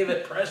He'll give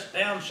it pressed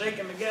down,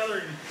 shaken together,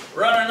 and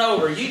running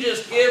over. You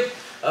just give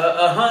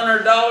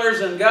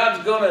 $100 and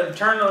God's going to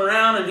turn it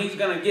around and He's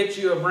going to get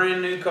you a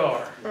brand new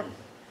car.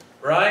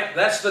 Right?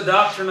 That's the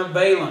doctrine of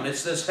Balaam.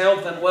 It's this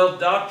health and wealth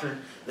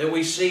doctrine that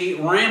we see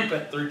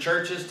rampant through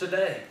churches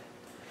today.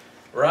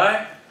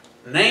 Right?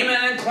 Name it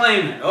and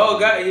claim it. Oh,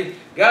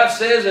 God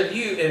says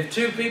if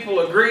two people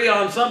agree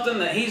on something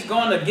that He's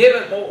going to give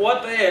it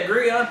what they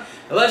agree on.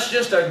 Let's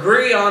just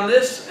agree on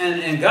this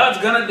and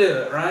God's going to do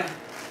it, right?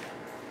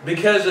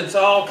 Because it's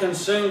all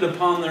consumed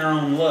upon their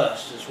own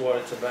lust is what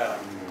it's about.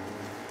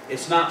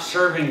 It's not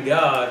serving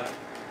God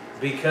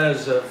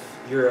because of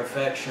your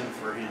affection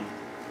for Him.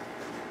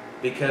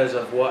 Because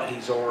of what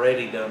He's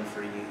already done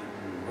for you.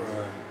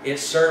 Right.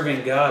 It's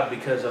serving God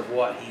because of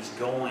what He's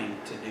going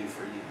to do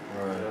for you.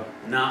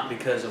 Right. Not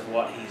because of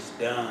what He's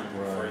done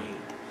for Right. you.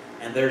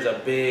 And there's a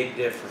big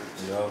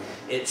difference. Yeah.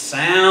 It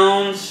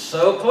sounds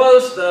so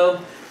close though.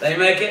 They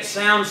make it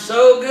sound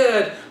so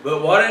good.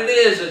 But what it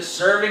is, it's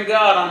serving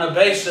God on the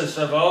basis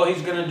of, oh,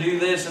 He's going to do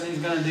this and He's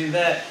going to do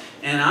that.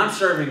 And I'm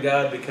serving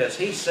God because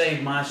He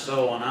saved my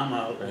soul and I'm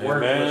a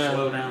worthless,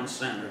 low-down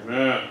sinner.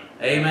 Amen.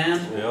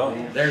 Amen?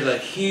 Yeah. There's a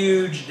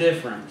huge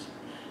difference.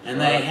 And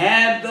they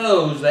had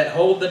those that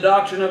hold the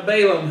doctrine of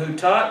Balaam, who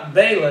taught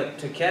Balak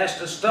to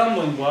cast a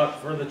stumbling block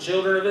for the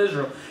children of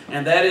Israel.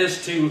 And that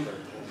is to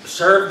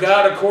serve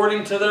God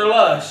according to their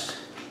lust.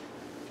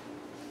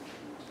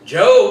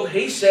 Job,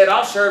 he said,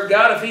 I'll serve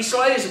God if He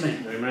slays me.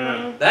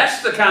 Amen.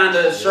 That's the kind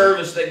of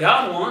service that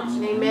God wants.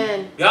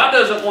 Amen. God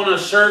doesn't want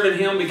us serving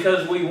Him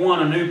because we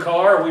want a new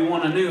car, or we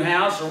want a new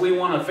house, or we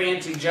want a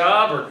fancy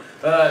job, or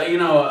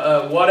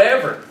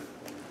whatever.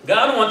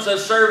 God wants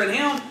us serving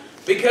Him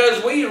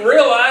because we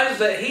realize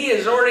that He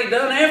has already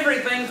done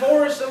everything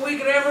for us that we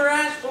could ever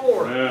ask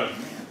for. Amen.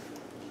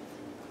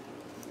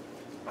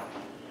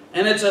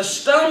 And it's a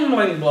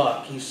stumbling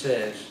block, He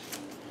says.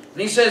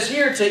 And He says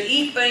here, to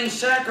eat things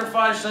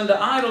sacrificed unto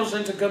idols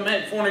and to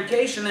commit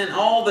fornication, and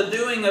all the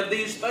doing of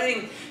these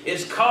things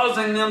is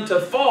causing them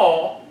to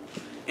fall.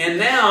 And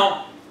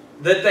now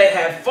that they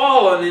have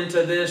fallen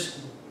into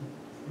this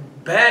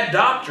bad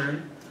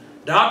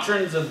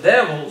doctrines of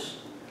devils,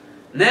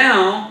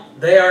 now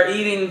they are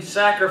eating meat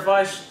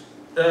sacrificed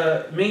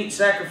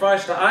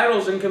to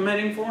idols and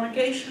committing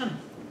fornication.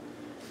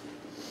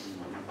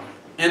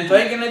 And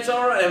thinking it's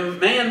all right. And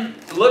man,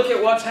 look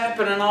at what's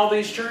happening in all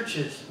these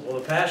churches. Well,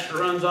 the pastor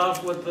runs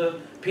off with the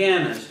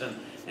pianist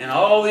and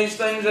all these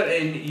things.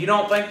 And you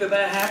don't think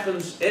that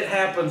happens. It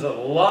happens a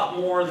lot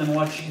more than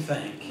what you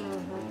think.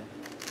 Mm-hmm.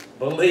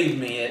 Believe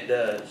me, it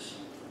does.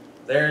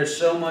 There is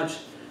so much.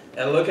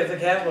 And look at the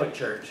Catholic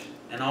Church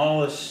and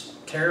all this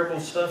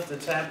terrible stuff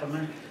that's happened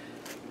there.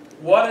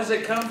 What does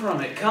it come from?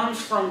 It comes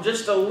from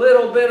just a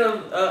little bit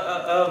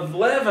of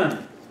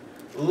leaven.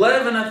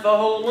 Leaveneth the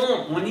whole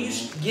lump. When you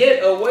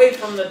get away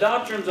from the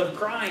doctrines of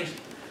Christ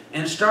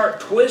and start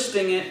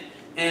twisting it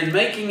and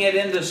making it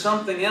into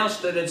something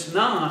else that it's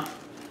not,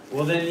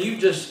 well then you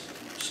just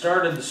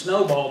started the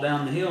snowball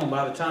down the hill, and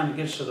by the time it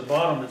gets to the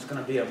bottom it's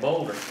going to be a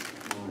boulder.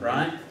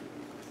 Right?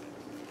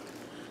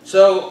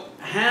 So,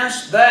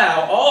 hast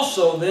thou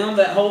also them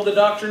that hold the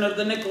doctrine of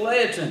the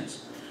Nicolaitans,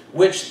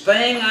 which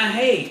thing I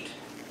hate.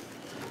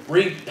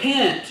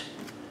 Repent,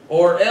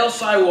 or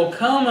else I will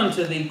come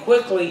unto thee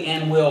quickly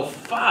and will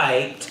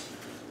fight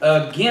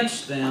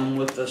against them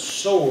with the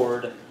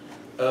sword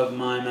of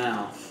my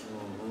mouth.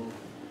 Mm-hmm.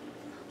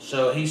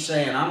 So He's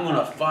saying, I'm going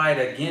to fight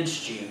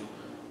against you.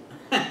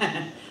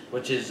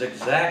 Which is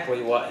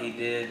exactly what He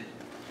did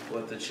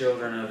with the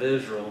children of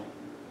Israel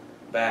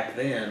back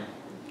then.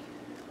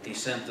 He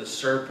sent the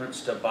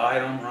serpents to bite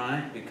them,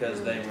 right?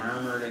 Because they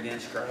murmured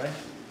against Christ.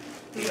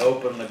 He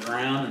opened the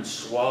ground and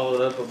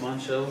swallowed up a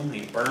bunch of them.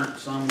 He burnt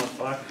some with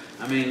fire.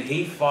 I mean,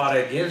 He fought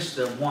against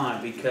them. Why?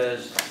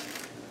 Because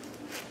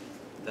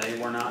they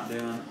were not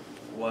doing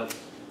what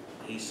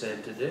He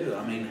said to do.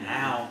 I mean,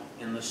 how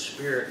in the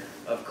Spirit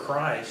of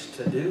Christ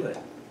to do it?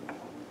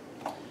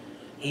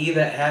 He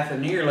that hath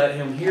an ear, let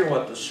him hear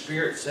what the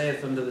Spirit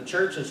saith unto the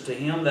churches. To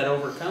him that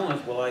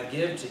overcometh will I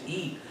give to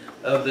eat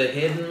of the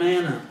hidden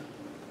manna,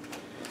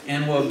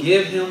 and will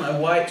give him a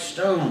white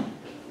stone,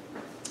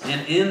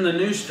 and in the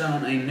new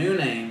stone a new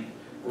name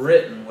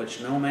written,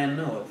 which no man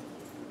knoweth,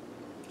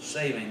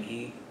 saving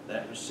he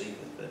that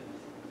receiveth it.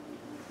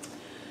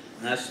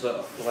 And that's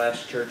the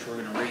last church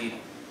we're going to read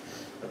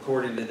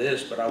according to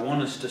this. But I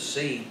want us to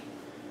see,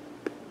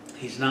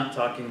 He's not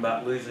talking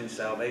about losing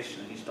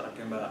salvation. He's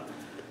talking about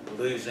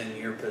losing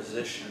your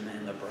position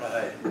in the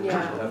bride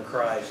of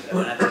Christ.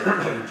 And that's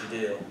a huge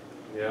deal.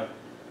 Yeah.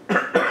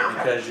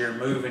 Because you're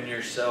moving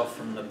yourself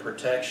from the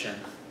protection,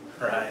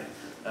 right,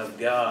 of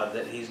God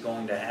that He's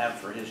going to have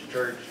for His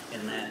church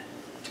in that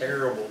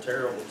terrible,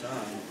 terrible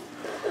time.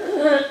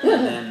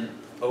 And then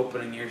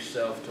opening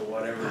yourself to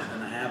whatever's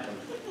going to happen.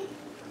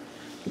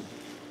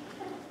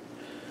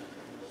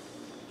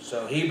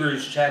 So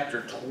Hebrews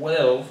chapter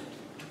 12.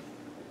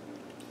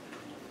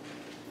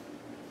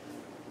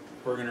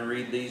 We're going to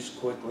read these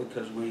quickly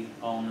because we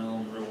all know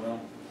them real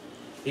well.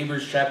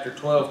 Hebrews chapter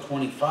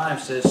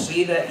 12:25 says,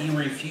 "See that ye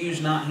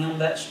refuse not him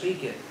that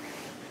speaketh."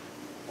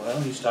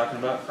 Well, he's talking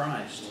about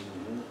Christ.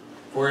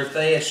 "For if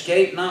they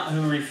escape not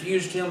who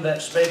refused him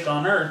that spake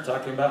on earth,"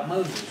 talking about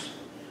Moses,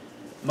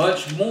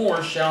 "much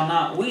more shall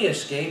not we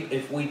escape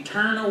if we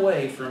turn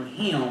away from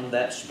him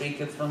that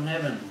speaketh from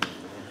heaven,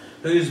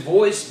 whose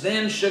voice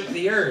then shook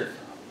the earth,"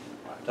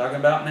 talking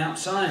about Mount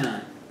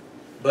Sinai.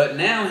 "But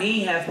now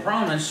he hath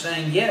promised,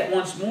 saying, Yet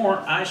once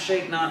more I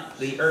shake not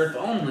the earth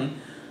only,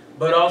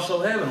 but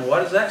also heaven."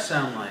 What does that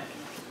sound like?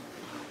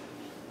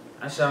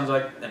 That sounds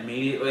like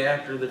immediately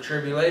after the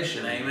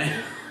tribulation,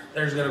 amen?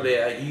 There's going to be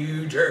a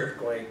huge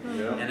earthquake.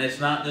 Yeah. And it's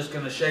not just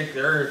going to shake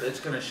the earth,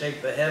 it's going to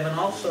shake the heaven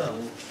also.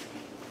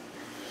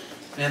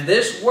 "And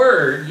this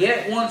word,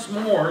 yet once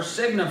more,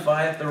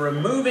 signifieth the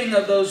removing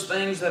of those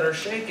things that are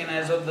shaken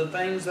as of the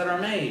things that are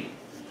made,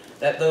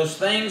 that those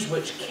things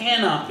which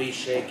cannot be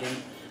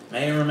shaken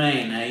may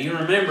remain." Now you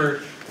remember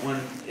when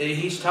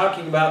he's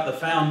talking about the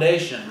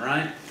foundation,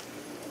 right?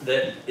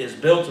 That is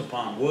built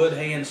upon wood,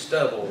 hay, and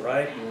stubble,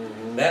 right?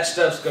 That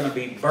stuff's going to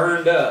be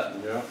burned up.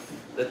 Yeah.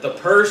 That the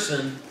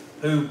person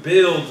who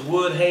builds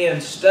wood, hay,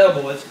 and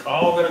stubble, it's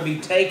all going to be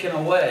taken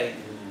away.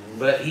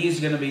 But he's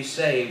going to be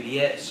saved,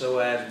 yet so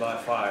as by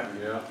fire.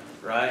 Yeah.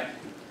 Right?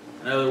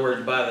 In other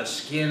words, by the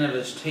skin of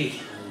his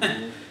teeth.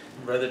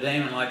 Brother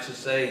Damon likes to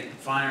say,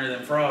 finer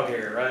than frog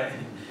hair, right?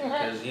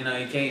 Because, you know,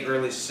 you can't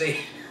really see.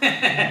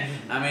 I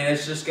mean,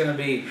 it's just going to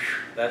be,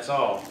 that's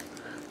all.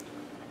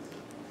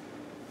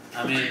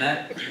 I mean,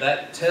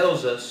 that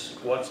tells us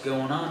what's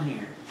going on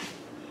here.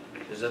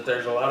 Is that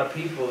there's a lot of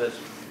people that's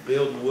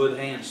building wood,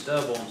 hay, and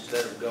stubble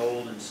instead of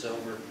gold and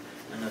silver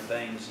and the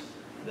things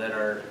that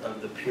are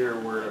of the pure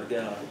Word of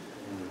God.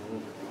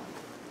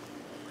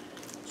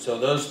 So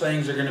those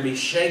things are going to be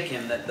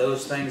shaken, that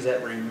those things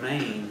that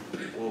remain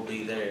will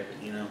be there,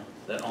 you know,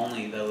 that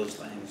only those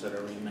things that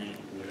are remain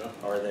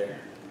are there.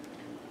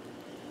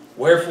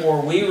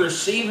 "Wherefore we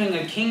receiving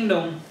a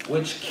kingdom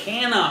which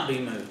cannot be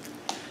moved."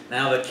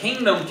 Now the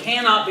kingdom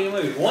cannot be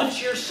moved.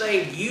 Once you're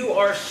saved, you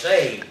are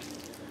saved.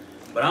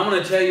 But I'm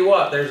going to tell you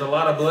what, there's a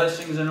lot of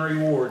blessings and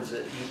rewards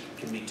that you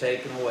can be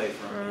taken away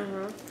from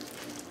you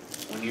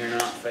when you're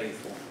not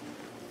faithful.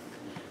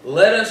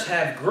 "Let us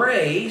have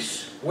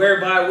grace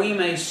whereby we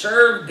may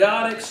serve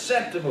God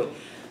acceptably."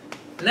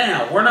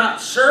 Now, we're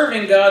not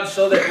serving God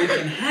so that we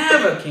can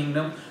have a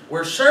kingdom.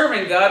 We're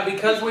serving God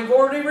because we've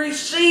already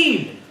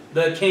received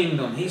the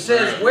kingdom. He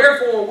says,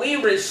 "Wherefore we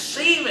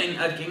receiving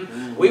a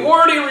kingdom." We've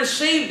already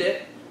received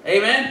it.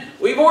 Amen.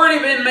 We've already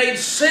been made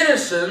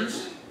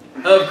citizens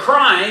of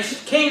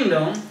Christ's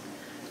kingdom.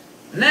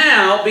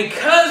 Now,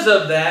 because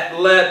of that,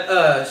 let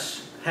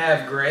us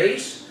have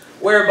grace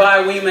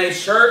whereby we may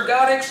serve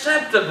God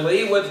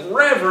acceptably with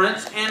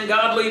reverence and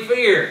godly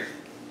fear.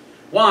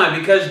 Why?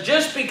 Because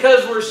just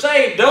because we're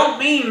saved don't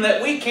mean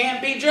that we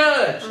can't be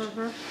judged.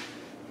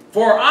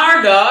 For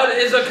our God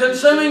is a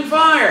consuming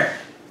fire.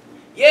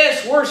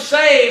 Yes, we're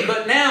saved,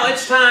 but now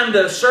it's time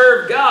to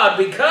serve God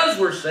because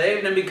we're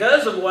saved and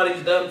because of what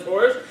He's done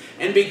for us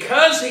and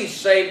because He's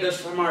saved us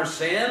from our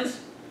sins.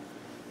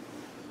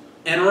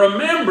 And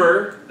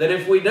remember that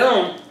if we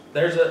don't,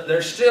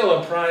 there's still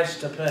a price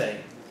to pay.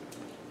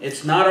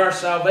 It's not our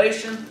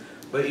salvation,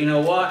 but you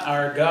know what?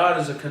 Our God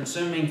is a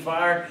consuming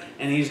fire,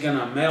 and He's going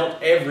to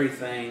melt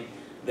everything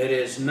that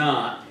is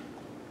not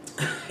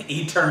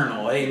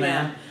eternal.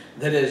 Amen?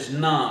 That is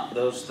not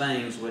those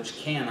things which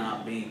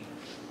cannot be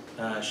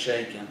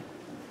shaken.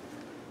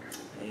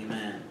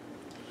 Amen.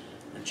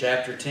 In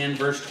chapter 10,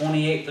 verse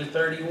 28 through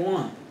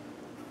 31.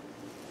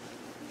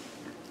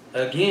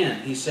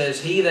 Again, he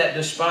says, "He that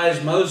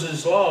despised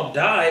Moses' law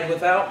died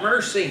without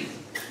mercy,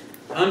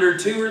 under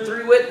 2 or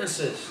 3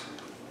 witnesses.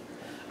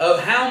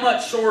 Of how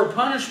much sore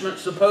punishment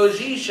suppose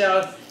ye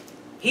shall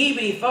he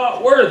be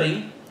thought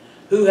worthy,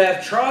 who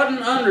hath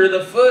trodden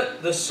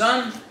underfoot the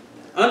Son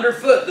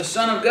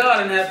of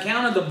God, and hath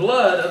counted the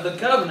blood of the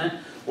covenant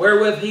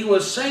wherewith he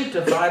was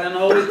sanctified in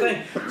holy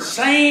thing."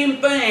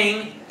 Same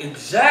thing,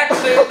 exact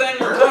same thing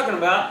we're talking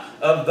about,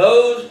 of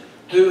those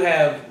who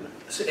have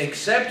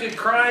accepted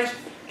Christ,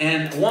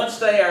 and once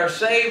they are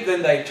saved,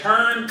 then they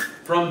turn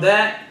from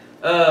that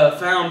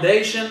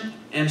foundation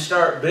and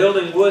start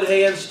building wood,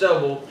 hay, and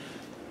stubble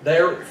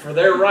for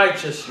their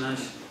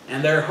righteousness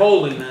and their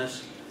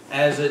holiness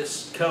as it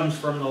comes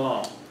from the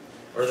law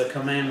or the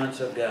commandments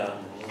of God.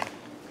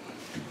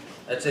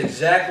 That's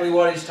exactly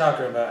what he's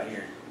talking about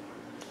here.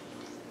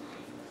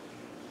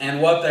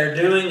 And what they're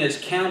doing is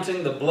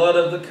counting the blood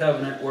of the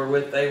covenant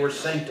wherewith they were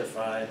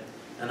sanctified,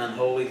 an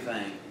unholy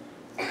thing.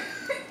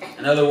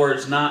 In other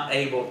words, not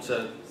able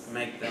to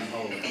make them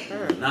holy.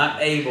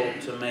 Not able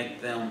to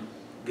make them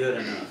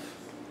good enough.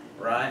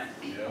 Right?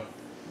 Yeah.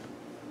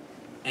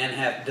 and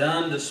hath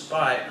done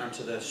despite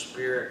unto the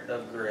Spirit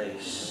of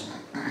grace.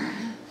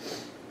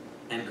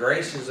 And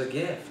grace is a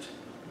gift.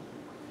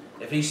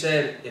 If he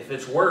said, if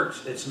it's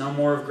works, it's no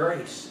more of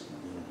grace.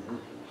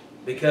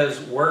 Because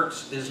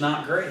works is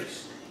not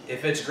grace.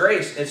 If it's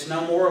grace, it's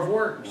no more of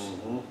works.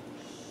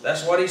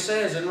 That's what he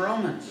says in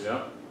Romans.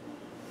 Yeah.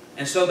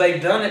 And so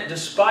they've done it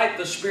despite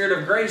the Spirit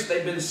of grace.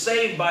 They've been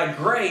saved by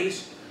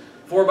grace.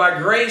 For by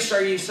grace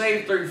are ye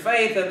saved through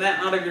faith, and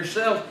that not of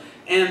yourselves.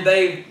 And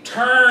they've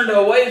turned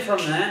away from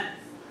that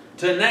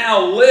to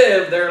now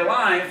live their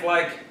life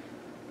like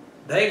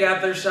they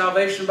got their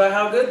salvation by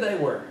how good they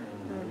were.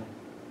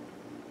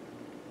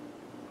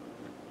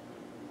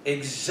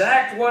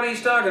 Exact what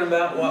he's talking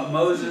about, what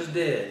Moses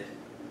did.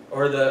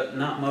 Or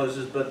not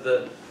Moses, but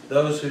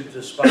those who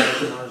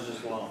despised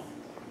Moses' law.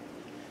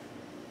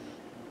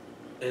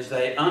 Is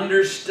they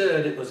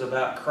understood it was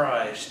about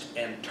Christ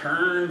and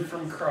turned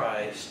from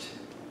Christ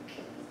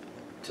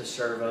to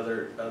serve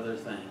other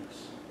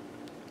things.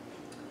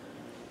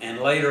 And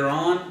later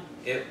on,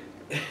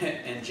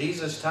 in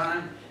Jesus'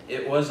 time,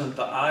 it wasn't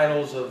the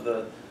idols of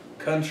the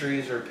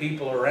countries or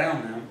people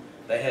around them.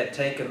 They had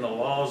taken the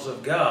laws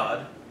of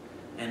God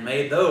and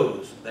made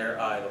those their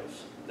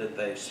idols that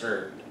they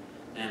served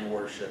and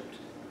worshipped.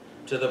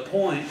 To the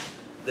point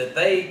that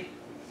they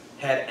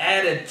had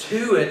added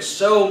to it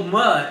so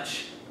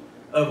much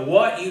of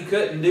what you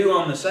couldn't do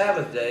on the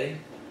Sabbath day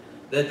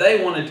that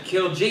they wanted to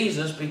kill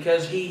Jesus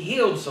because he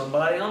healed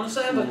somebody on the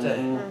Sabbath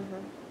day.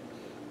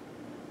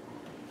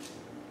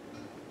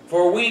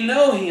 For we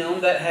know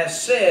him that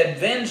has said,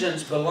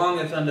 vengeance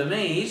belongeth unto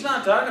me. He's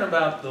not talking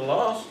about the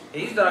lost.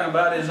 He's talking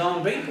about his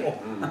own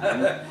people.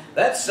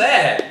 That's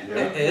sad,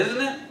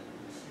 isn't it?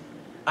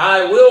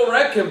 I will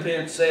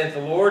recompense, saith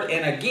the Lord,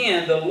 and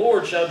again the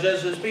Lord shall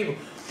judge his people.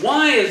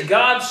 Why is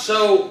God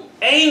so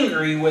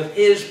angry with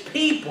his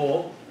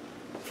people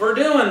for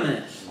doing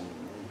this?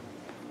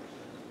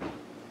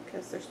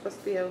 Because they're supposed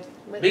to be a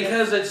witness.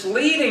 Because it's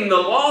leading the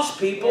lost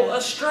people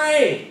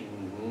astray.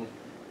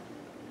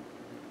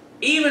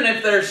 Even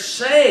if they're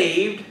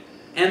saved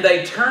and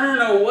they turn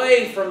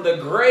away from the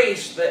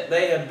grace that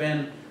they have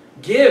been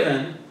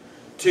given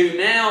to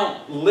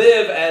now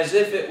live as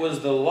if it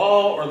was the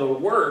law or the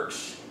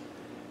works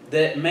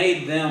that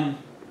made them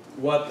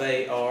what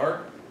they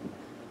are,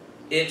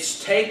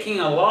 it's taking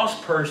a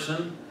lost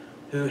person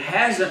who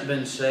hasn't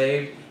been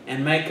saved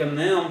and making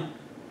them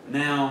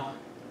now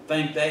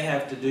think they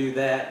have to do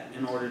that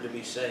in order to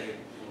be saved,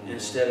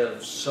 instead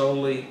of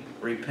solely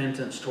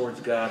repentance towards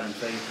God and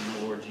faith in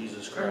the Lord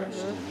Jesus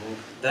Christ.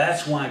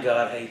 That's why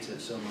God hates it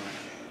so much,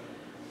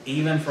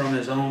 even from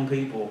his own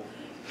people.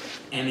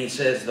 And he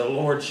says, the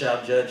Lord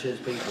shall judge his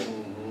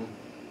people.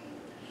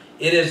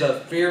 It is a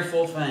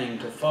fearful thing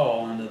to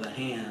fall into the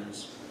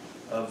hands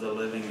of the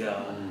living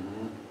God.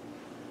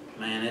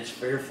 Man, it's a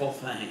fearful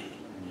thing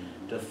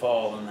to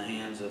fall in the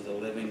hands of the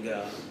living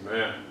God.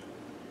 Man.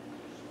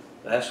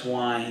 That's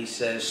why he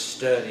says,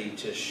 study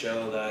to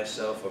show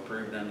thyself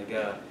approved unto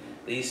God.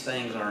 These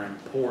things are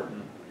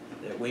important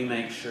that we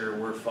make sure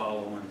we're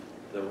following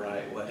the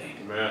right way.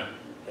 Amen.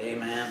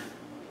 Amen.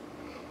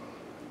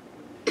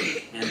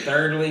 And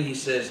thirdly, he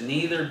says,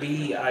 neither be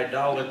ye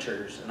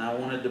idolaters. And I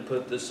wanted to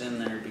put this in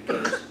there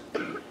because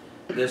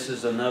this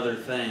is another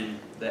thing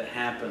that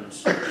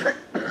happens.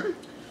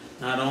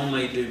 Not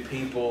only do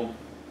people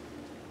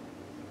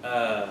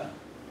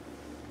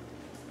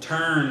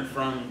turn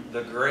from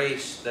the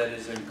grace that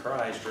is in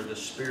Christ, or the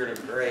Spirit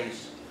of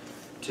grace,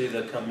 to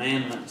the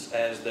commandments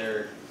as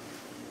their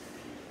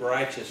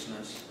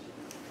righteousness,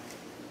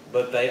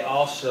 but they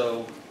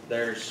also,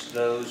 there's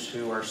those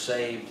who are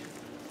saved,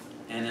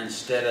 and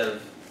instead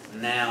of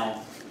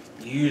now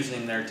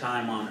using their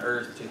time on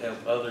earth to help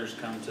others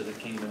come to the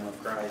kingdom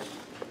of Christ,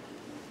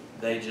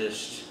 they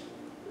just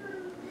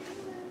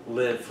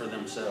live for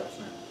themselves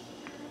now.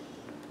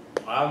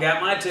 Well, I've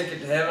got my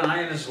ticket to heaven.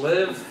 I can just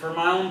live for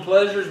my own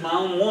pleasures, my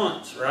own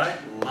wants, right?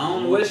 My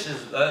own wishes,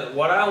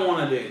 what I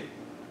want to do.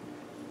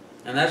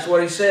 And that's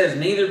what he says.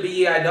 Neither be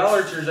ye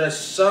idolaters, as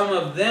some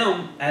of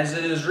them, as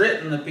it is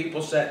written, the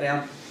people sat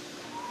down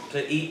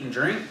to eat and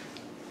drink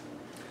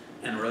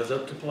and rose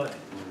up to play.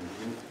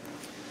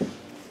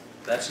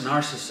 That's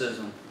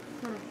narcissism.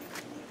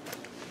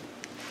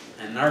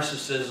 And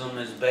narcissism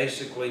is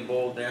basically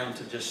boiled down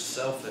to just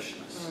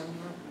selfishness.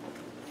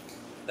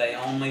 They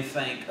only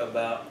think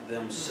about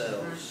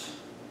themselves.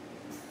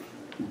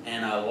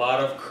 And a lot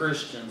of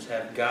Christians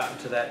have gotten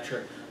to that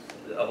church.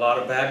 A lot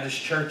of Baptist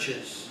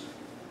churches,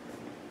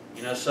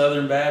 you know,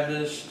 Southern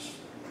Baptists,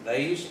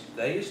 they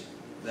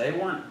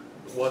weren't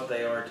what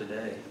they are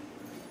today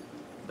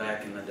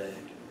back in the day.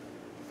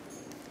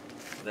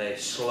 They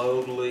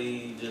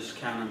slowly just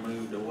kind of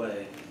moved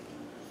away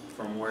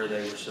from where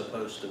they were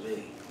supposed to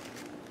be.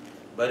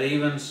 But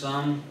even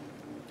some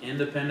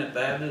independent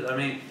Baptists, I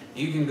mean,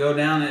 you can go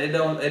down, it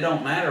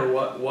don't matter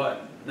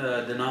what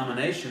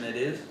denomination it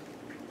is.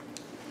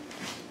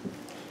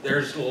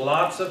 There's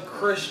lots of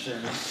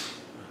Christians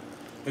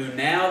who,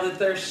 now that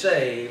they're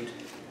saved,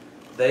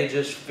 they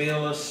just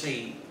fill a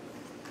seat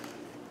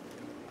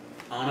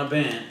on a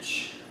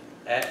bench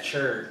at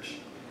church,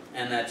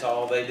 and that's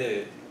all they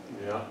do.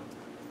 Yeah.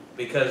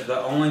 Because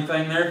the only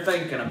thing they're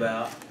thinking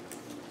about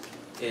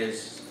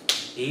is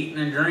eating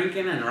and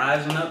drinking and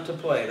rising up to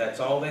play. That's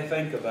all they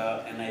think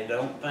about, and they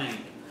don't think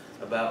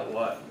about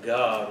what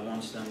God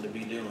wants them to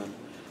be doing,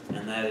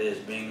 and that is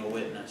being a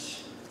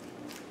witness.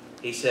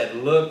 He said,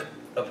 look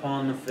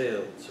upon the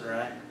fields,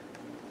 right?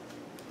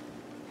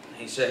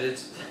 He said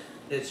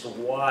it's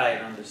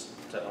wide unto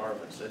to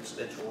harvest.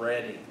 It's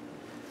ready.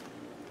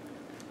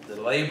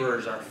 The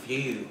laborers are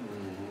few.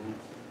 Mm-hmm.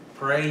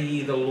 Pray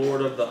ye the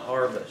Lord of the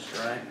harvest,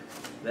 right?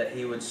 That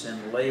He would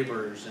send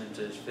laborers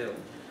into His field.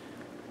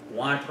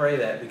 Why pray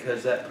that?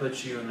 Because that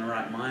puts you in the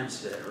right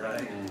mindset,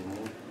 right?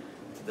 Mm-hmm.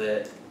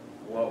 That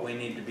what we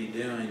need to be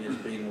doing is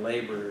being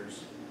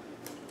laborers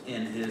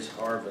in His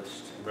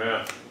harvest.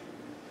 Yeah.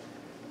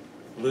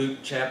 Luke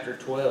chapter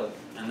 12.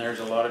 And there's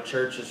a lot of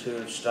churches who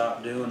have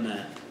stopped doing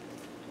that.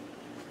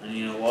 And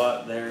you know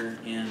what? They're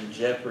in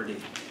jeopardy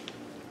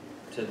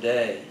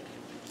today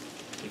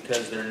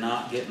because they're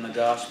not getting the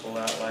gospel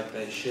out like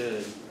they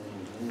should.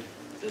 Mm-hmm.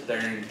 That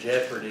they're in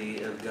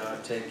jeopardy of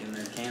God taking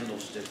their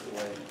candlestick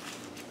away.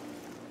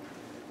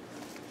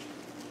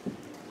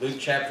 Luke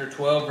chapter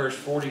 12, verse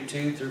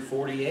 42 through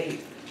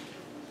 48.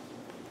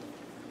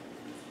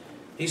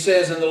 He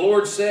says, and the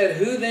Lord said,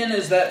 who then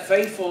is that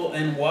faithful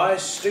and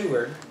wise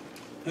steward,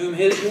 whom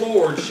his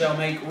Lord shall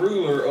make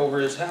ruler over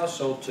his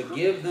household, to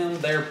give them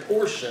their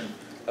portion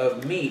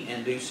of meat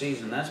in due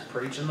season? That's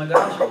preaching the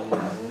gospel.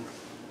 Mm-hmm.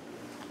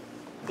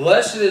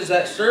 Blessed is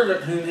that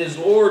servant whom his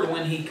Lord,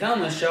 when he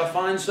cometh, shall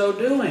find so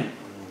doing.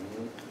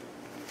 Mm-hmm.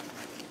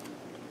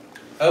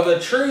 Of a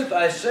truth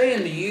I say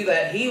unto you,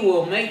 that he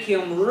will make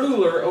him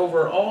ruler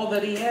over all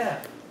that he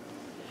hath.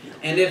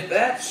 And if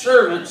that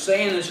servant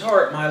say in his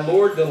heart, my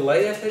Lord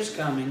delayeth his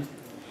coming,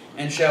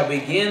 and shall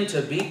begin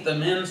to beat the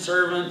men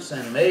servants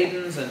and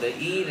maidens, and to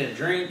eat and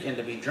drink, and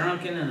to be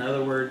drunken, in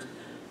other words,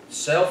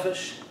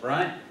 selfish,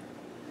 right?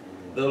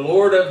 The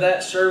Lord of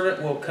that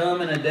servant will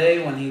come in a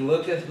day when he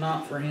looketh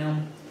not for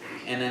him,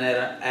 and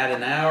at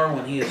an hour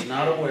when he is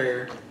not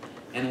aware,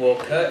 and will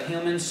cut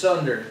him in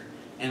sunder,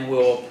 and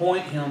will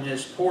appoint him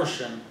his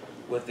portion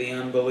with the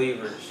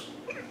unbelievers.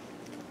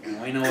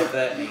 And we know what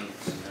that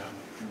means.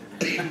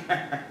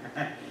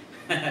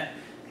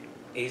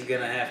 He's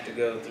going to have to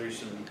go through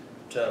some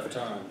tough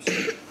times.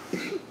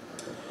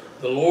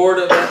 The Lord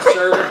of that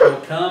servant will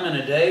come in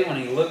a day when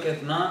he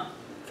looketh not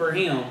for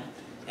him,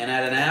 and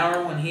at an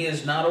hour when he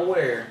is not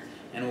aware,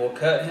 and will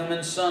cut him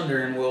in sunder,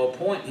 and will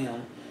appoint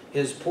him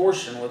his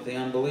portion with the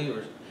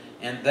unbelievers.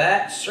 And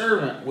that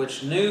servant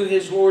which knew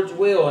his Lord's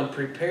will, and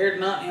prepared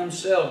not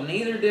himself,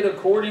 neither did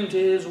according to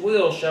his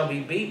will, shall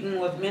be beaten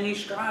with many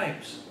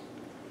stripes.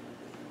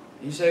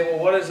 You say, well,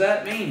 what does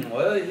that mean?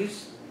 Well,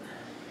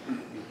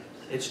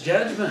 it's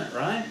judgment,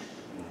 right?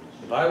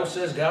 The Bible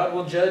says God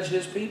will judge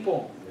His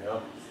people. Yeah.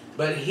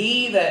 But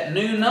he that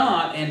knew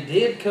not and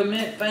did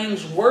commit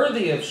things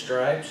worthy of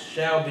stripes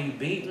shall be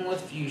beaten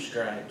with few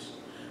stripes.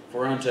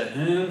 For unto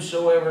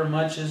whomsoever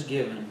much is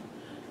given,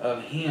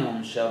 of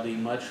him shall be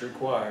much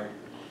required.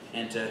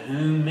 And to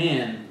whom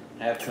men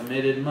have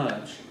committed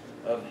much,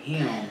 of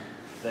him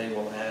they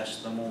will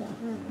ask the more.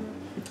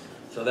 Mm-hmm.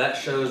 So that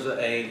shows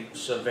a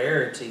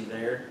severity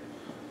there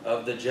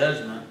of the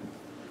judgment,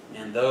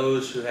 and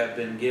those who have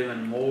been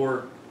given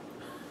more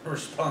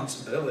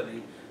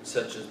responsibility,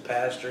 such as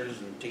pastors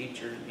and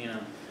teachers,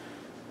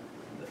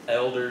 the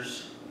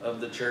elders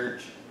of the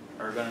church,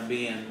 are going to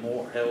be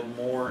held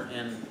more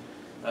in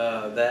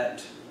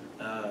that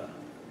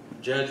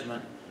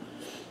judgment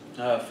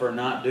for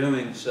not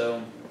doing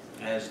so,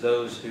 as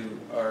those who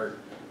are,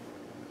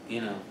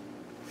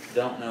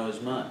 don't know as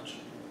much.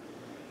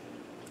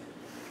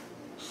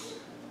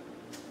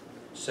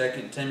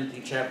 2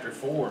 Timothy chapter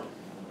 4.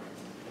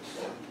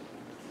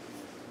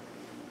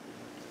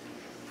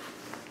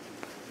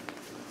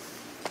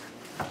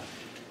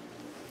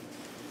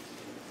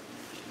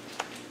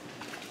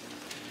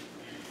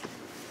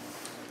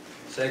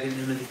 Second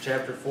Timothy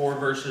chapter 4,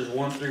 verses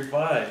 1 through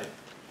 5.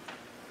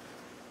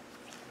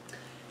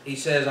 He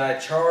says, I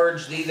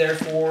charge thee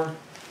therefore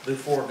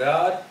before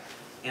God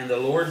and the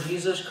Lord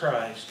Jesus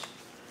Christ,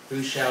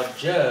 who shall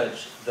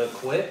judge the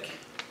quick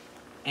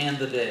and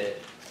the dead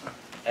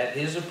at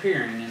His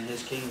appearing in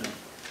His kingdom.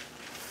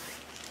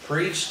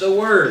 Preach the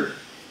word.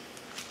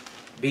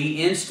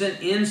 Be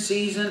instant in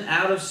season,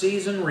 out of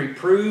season,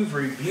 reprove,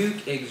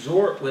 rebuke,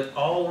 exhort with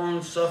all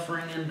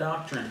longsuffering and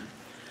doctrine.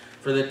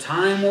 For the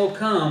time will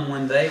come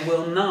when they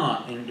will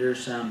not endure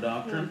sound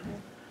doctrine,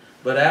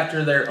 but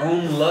after their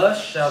own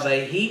lust shall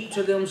they heap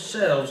to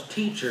themselves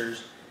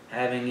teachers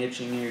having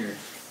itching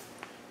ears.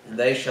 And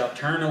they shall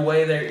turn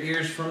away their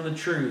ears from the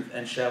truth,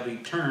 and shall be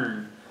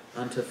turned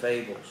unto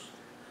fables.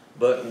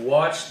 But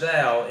watch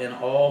thou in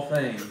all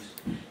things,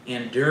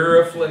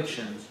 endure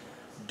afflictions,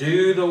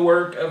 do the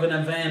work of an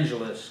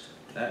evangelist,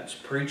 that's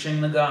preaching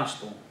the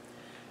gospel,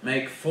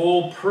 make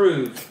full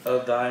proof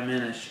of thy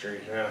ministry.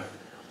 Yeah.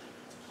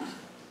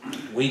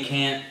 We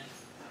can't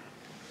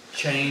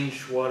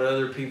change what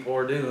other people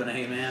are doing,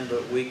 amen,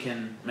 but we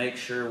can make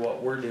sure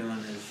what we're doing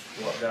is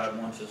what God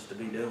wants us to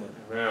be doing.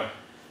 Yeah.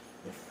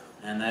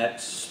 And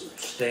that's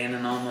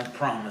standing on the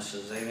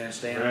promises, amen,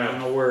 standing Yeah. on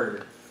the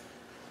Word.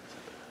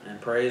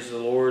 And praise the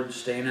Lord,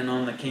 standing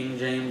on the King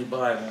James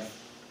Bible,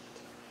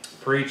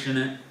 preaching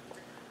it,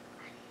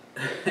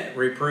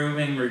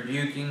 reproving,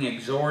 rebuking,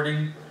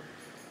 exhorting,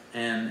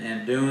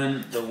 and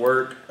doing the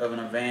work of an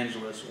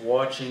evangelist,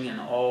 watching in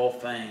all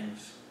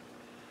things,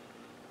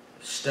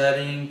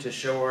 studying to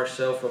show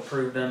ourselves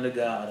approved unto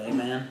God.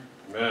 Amen.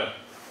 Amen.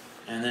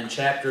 And then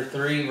chapter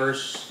 3,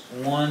 verse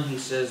 1, he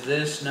says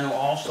this, know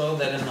also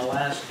that in the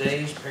last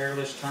days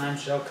perilous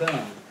times shall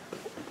come.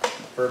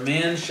 For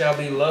men shall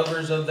be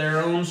lovers of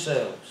their own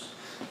selves,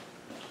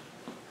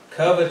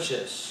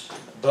 covetous,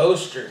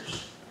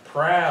 boasters,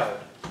 proud,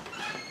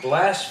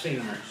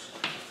 blasphemers,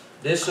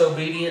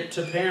 disobedient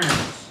to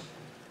parents,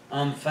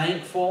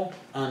 unthankful,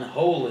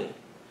 unholy,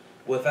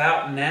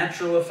 without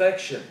natural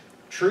affection,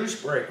 truce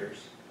breakers,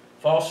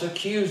 false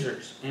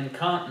accusers,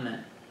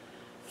 incontinent,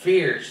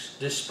 fierce,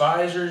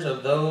 despisers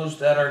of those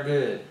that are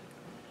good,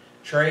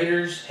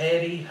 traitors,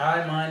 heady,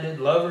 high-minded,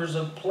 lovers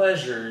of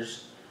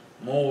pleasures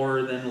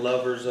more than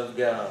lovers of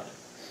God.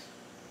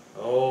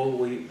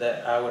 Oh,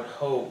 that I would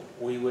hope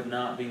we would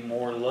not be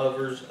more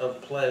lovers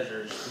of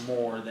pleasures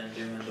more than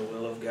doing the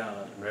will of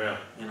God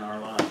in our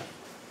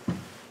life.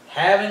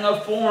 Having a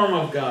form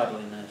of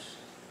godliness,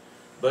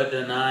 but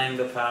denying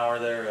the power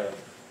thereof.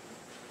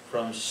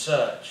 From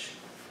such,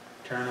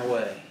 turn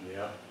away.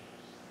 Yeah.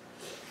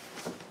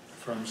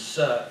 From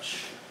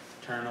such,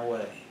 turn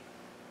away.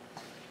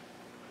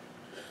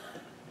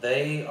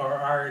 They are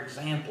our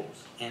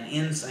examples and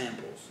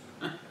ensamples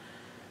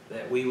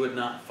that we would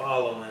not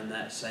follow in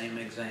that same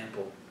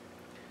example,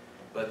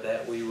 but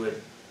that we would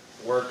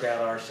work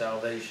out our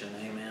salvation,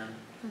 amen,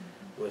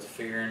 with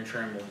fear and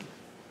trembling,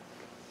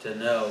 to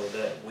know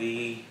that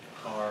we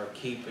are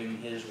keeping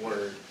His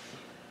word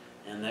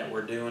and that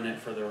we're doing it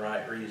for the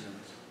right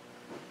reasons.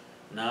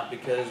 Not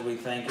because we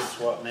think it's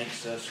what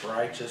makes us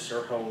righteous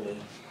or holy,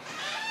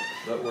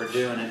 but we're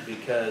doing it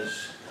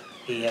because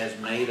He has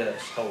made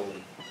us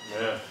holy.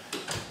 Yeah.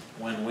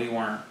 When we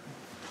weren't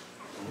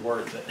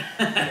worth it.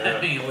 Yeah.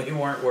 I mean, we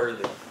weren't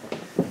worthy.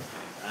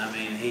 I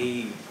mean,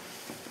 He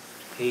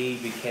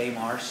became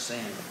our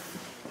sin,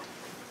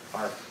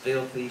 our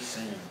filthy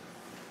sin,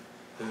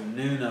 who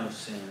knew no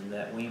sin,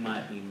 that we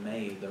might be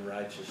made the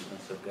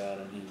righteousness of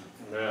God in Him.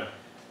 Yeah.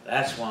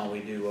 That's why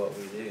we do what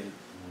we do.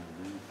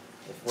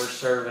 If we're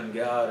serving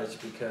God, it's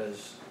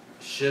because,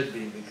 should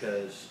be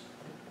because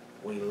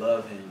we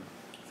love Him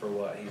for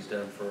what He's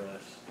done for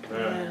us.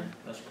 Yeah.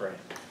 Let's pray.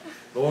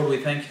 Lord, we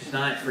thank You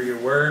tonight for Your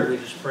word. We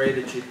just pray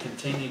that You'd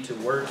continue to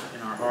work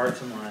in our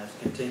hearts and lives.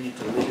 Continue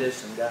to lead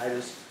us and guide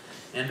us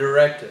and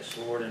direct us,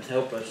 Lord, and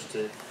help us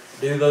to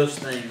do those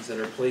things that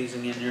are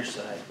pleasing in Your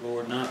sight.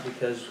 Lord, not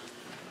because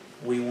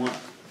we want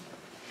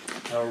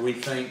or we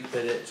think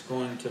that it's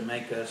going to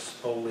make us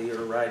holy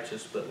or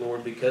righteous, but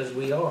Lord, because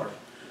we are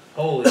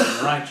holy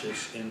and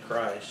righteous in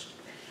Christ.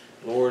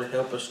 Lord,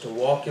 help us to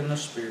walk in the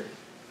Spirit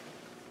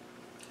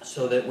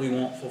so that we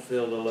won't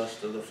fulfill the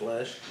lust of the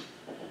flesh.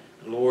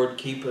 Lord,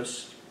 keep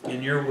us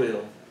in Your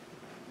will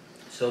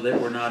so that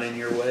we're not in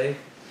Your way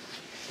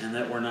and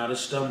that we're not a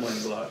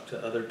stumbling block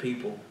to other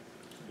people.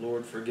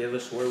 Lord, forgive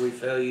us where we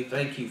fail You.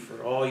 Thank You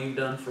for all You've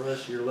done for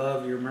us, Your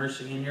love, Your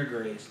mercy, and Your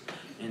grace.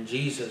 In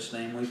Jesus'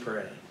 name we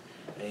pray.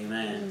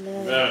 Amen.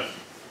 Amen.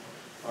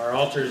 Our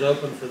altar is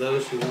open for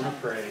those who want to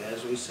pray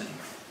as we sing.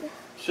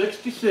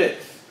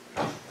 66.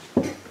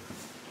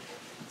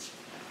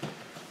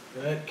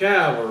 At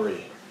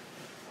Calvary.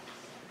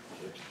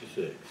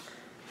 66.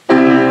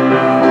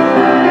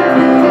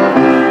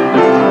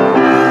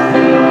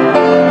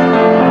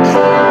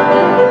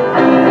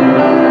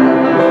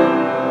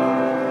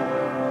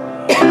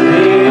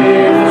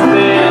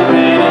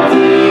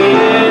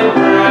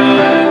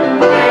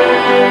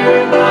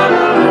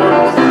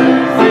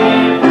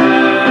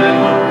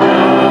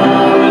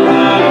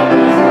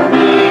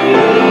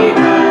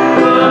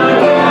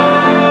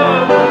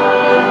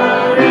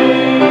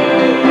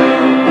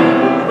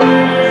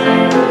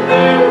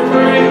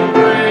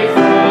 Praise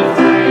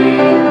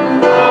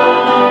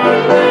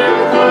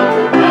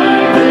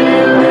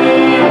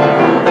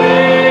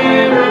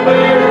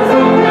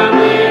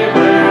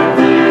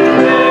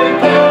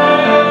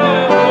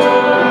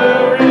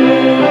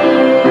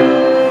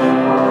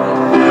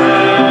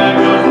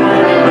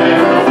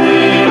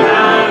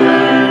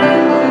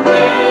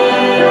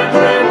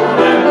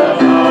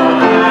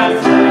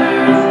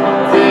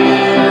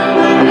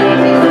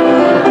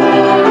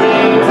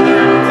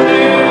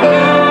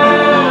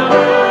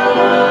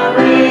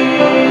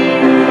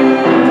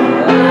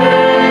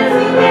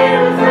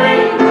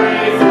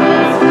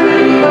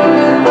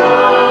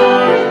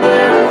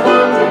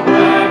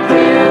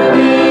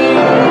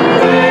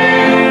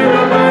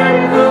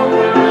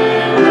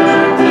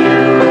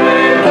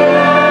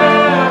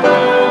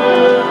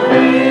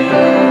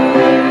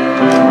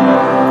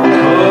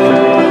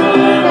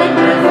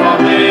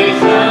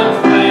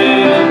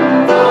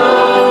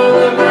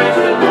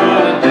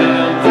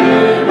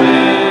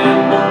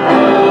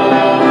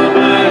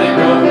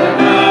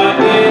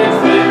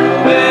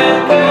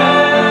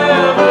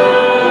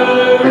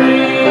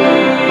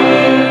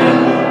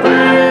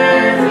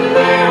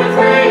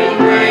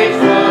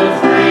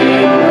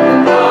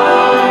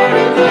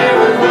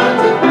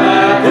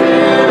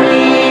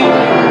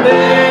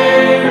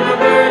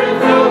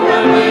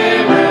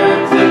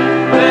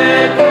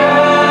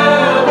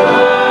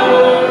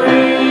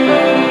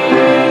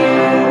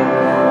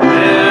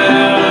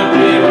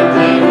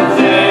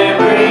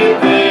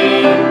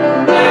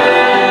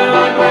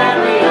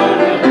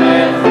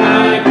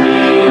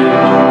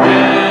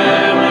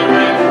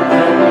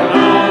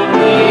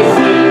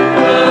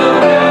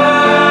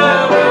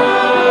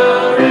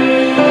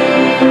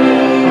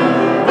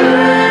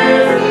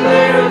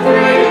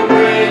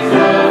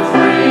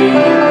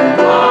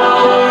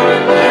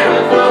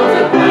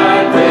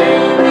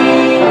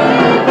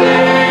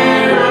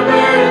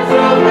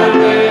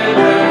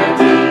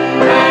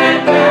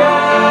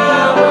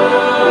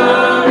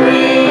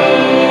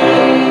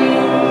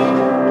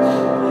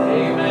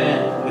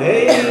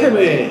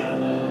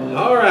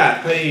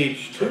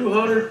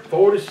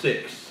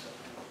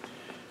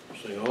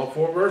Sing all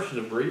 4 verses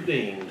of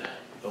Redeemed.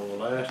 On the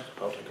last,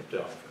 I'll take up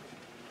the offering.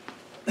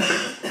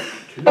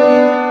 2,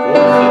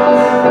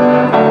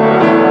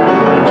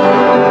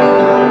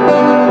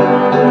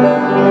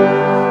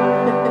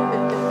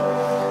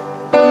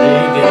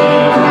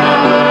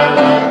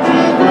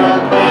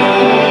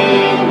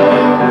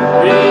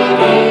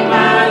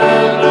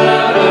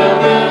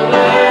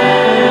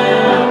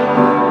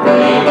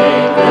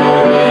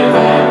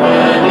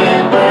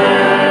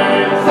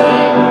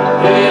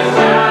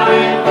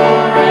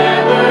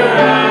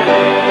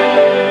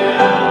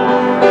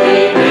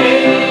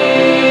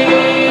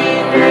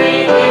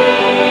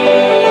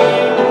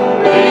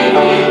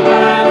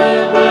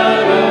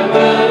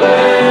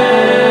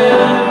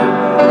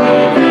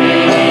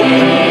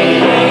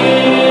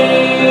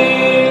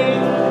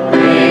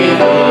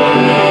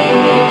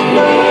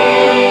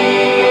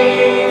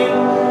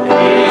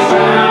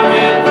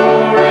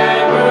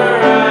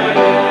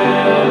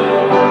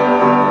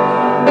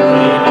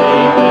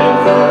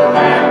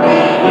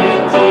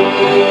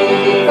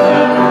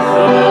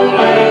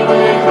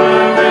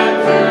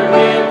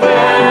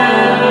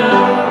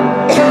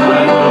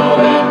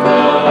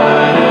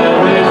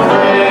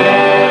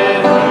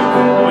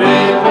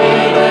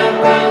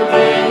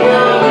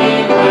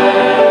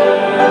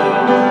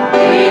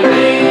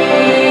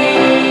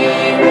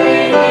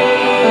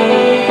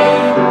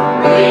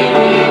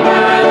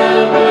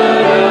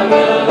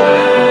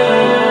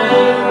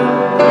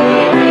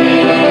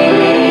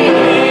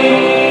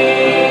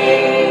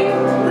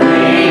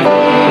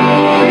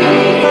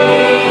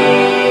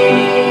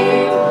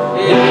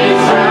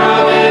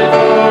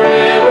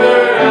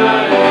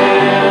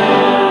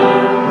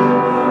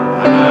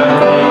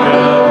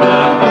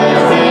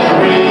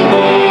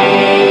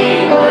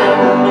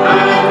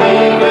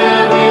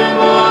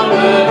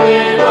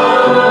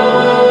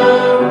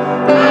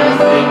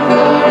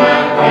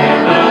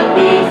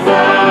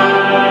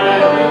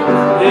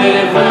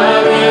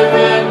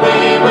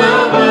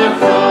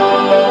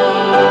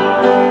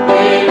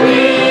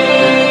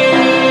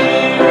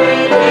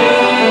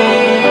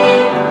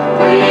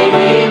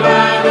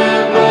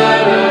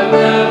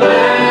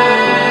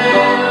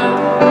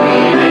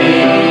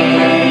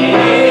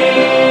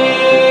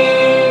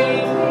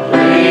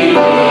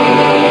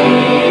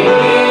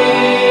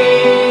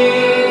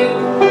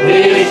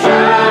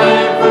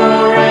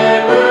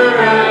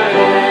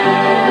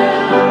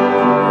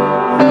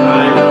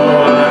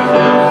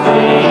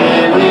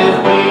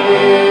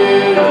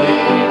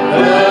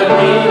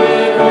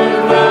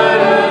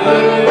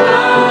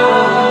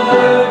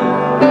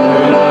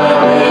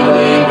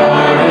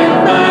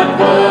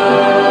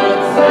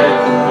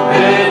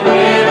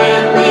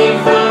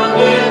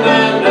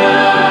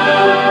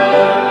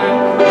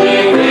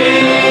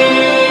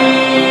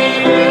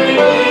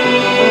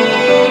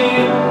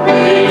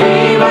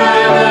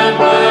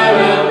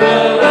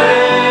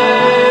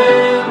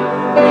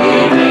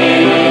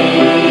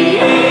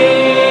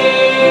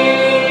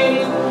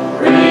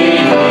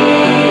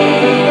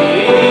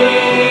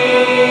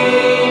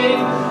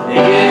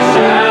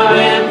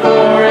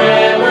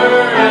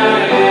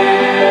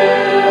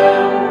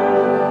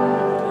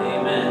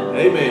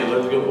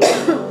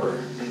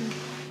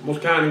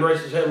 Most kind and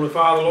gracious Heavenly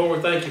Father, Lord,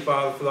 we thank you,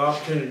 Father, for the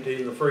opportunity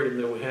and the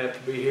freedom that we have to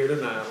be here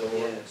tonight, Lord.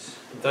 Yes.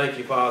 And thank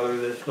you, Father,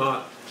 that it's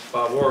not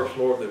by works,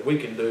 Lord, that we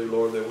can do,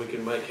 Lord, that we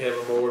can make heaven,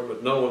 Lord,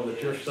 but knowing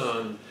that your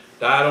Son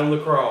died on the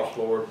cross,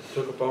 Lord,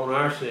 took upon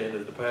our sin,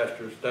 as the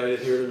pastor stated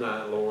here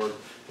tonight, Lord,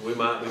 that we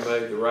might be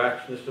made the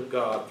righteousness of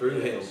God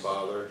through him,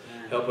 Father.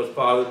 Help us,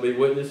 Father, to be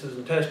witnesses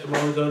and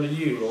testimonies unto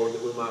you, Lord,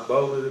 that we might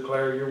boldly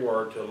declare your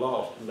word to a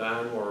lost and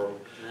dying world,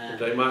 that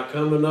they might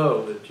come to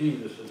know that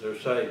Jesus is their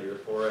Savior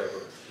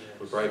forever.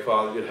 We pray,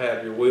 Father, you'd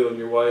have your will and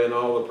your way in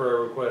all the prayer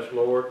requests,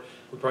 Lord.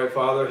 We pray,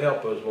 Father,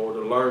 help us, Lord,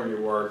 to learn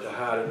your word, to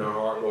hide in our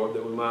heart, Lord,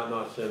 that we might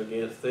not sin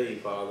against thee,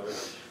 Father,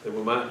 that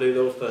we might do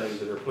those things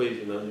that are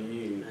pleasing unto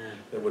you,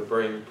 that would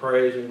bring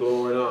praise and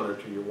glory and honor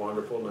to your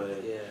wonderful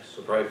name. Yes.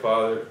 We pray,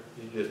 Father,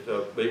 you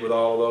just be with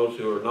all those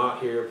who are not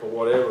here for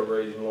whatever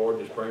reason, Lord,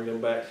 just bring them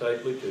back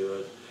safely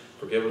to us.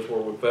 Forgive us where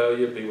we fail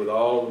you. Be with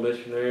all the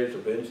missionaries who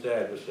have been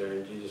established there.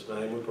 In Jesus'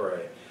 name we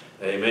pray.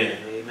 Amen.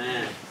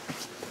 Amen.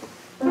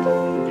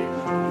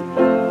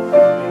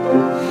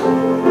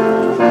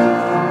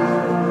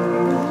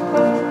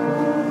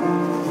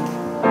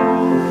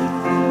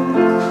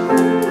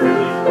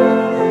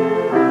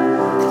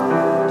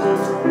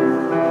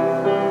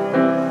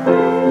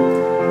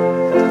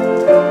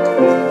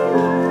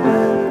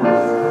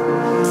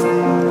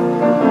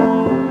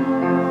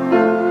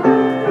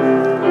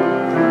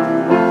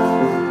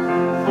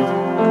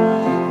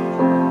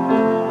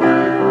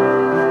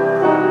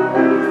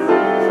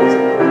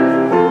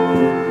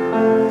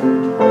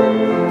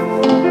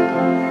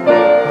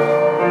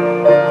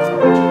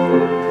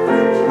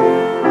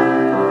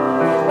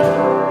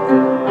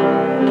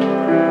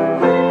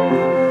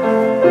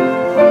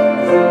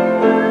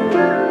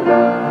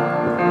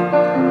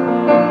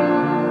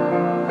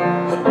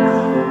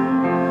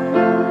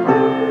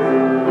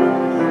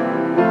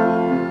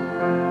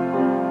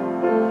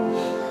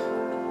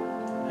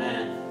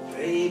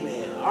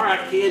 All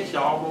right, kids,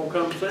 y'all gonna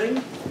come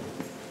sing?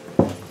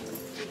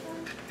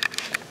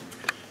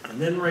 And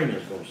then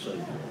Rena's gonna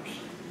sing for us.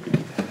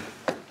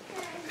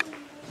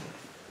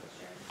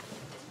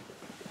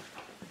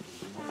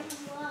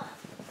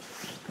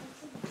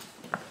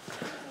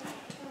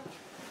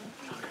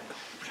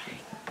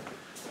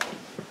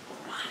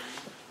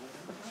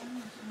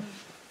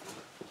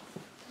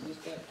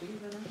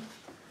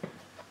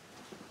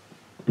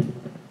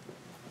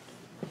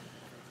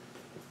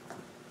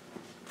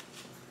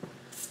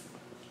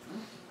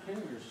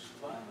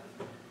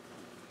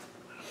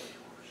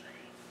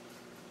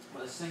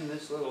 Let's sing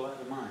this little out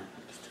of mine.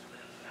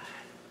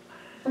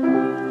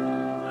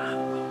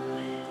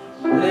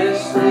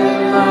 This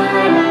little light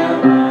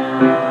of mine,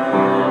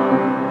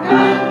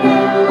 I'm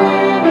gonna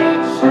let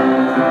it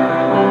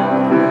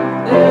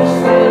shine.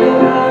 This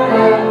little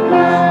light of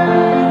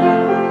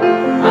mine,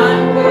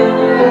 I'm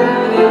gonna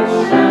let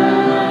it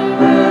shine.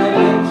 Let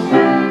it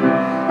shine,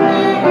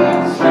 let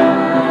it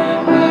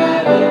shine,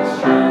 let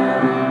it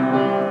shine.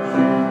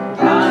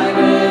 Like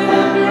it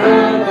under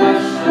a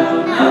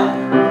bushel, no.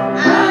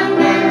 I'm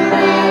gonna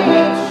let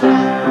it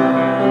shine.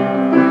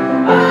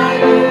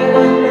 Like it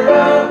under a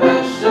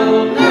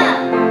bushel, no.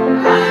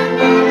 I'm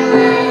gonna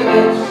let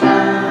it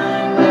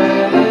shine.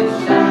 Let it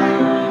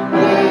shine,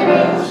 let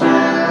it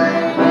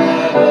shine,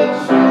 let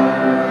it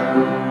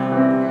shine.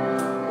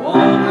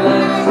 Won't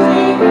let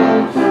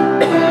Satan's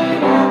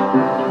light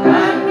out.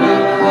 I'm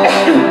gonna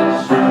let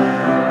it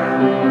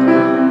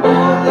shine.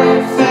 Won't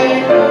let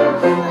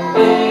Satan's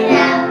light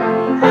out.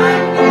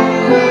 I'm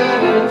gonna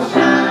let it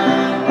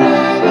shine.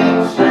 Let it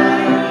shine, let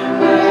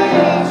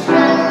it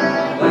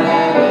shine,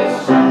 let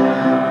it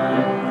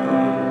shine.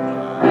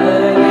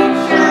 Let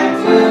it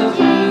shine till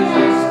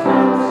Jesus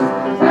comes.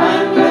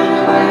 I'm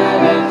gonna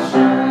let it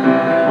shine.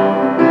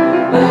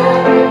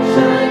 Let it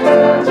shine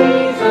till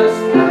Jesus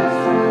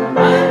comes.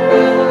 I'm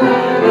gonna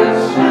let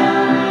it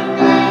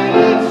shine. Let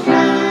it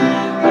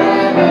shine,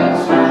 let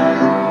it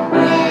shine,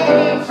 let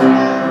it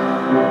shine.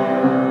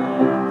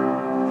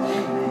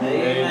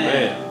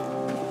 Amen.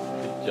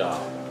 Good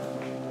job.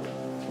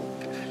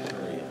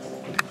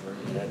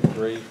 Had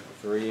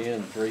three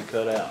in, three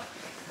cut out.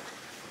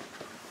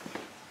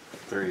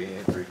 3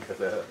 in, 3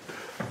 cut out.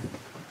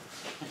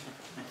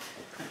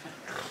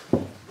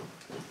 You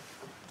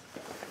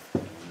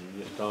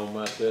just talking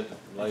about that,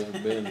 later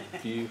been a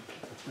few.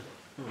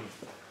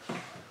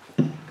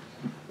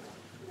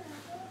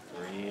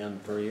 3 in,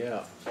 3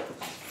 out.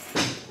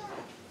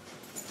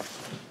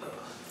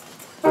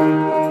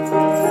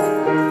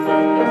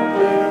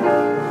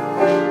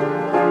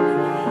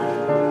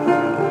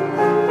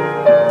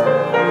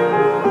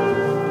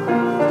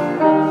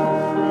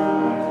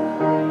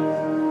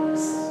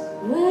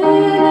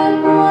 When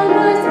upon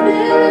life's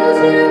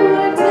billows you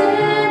are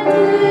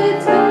tempted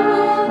to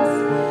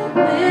toss,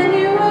 when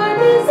you are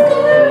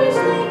discouraged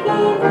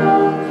thinking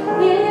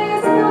all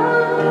is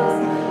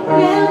lost,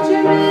 count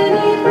your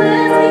many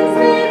blessings,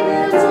 name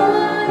them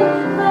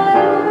one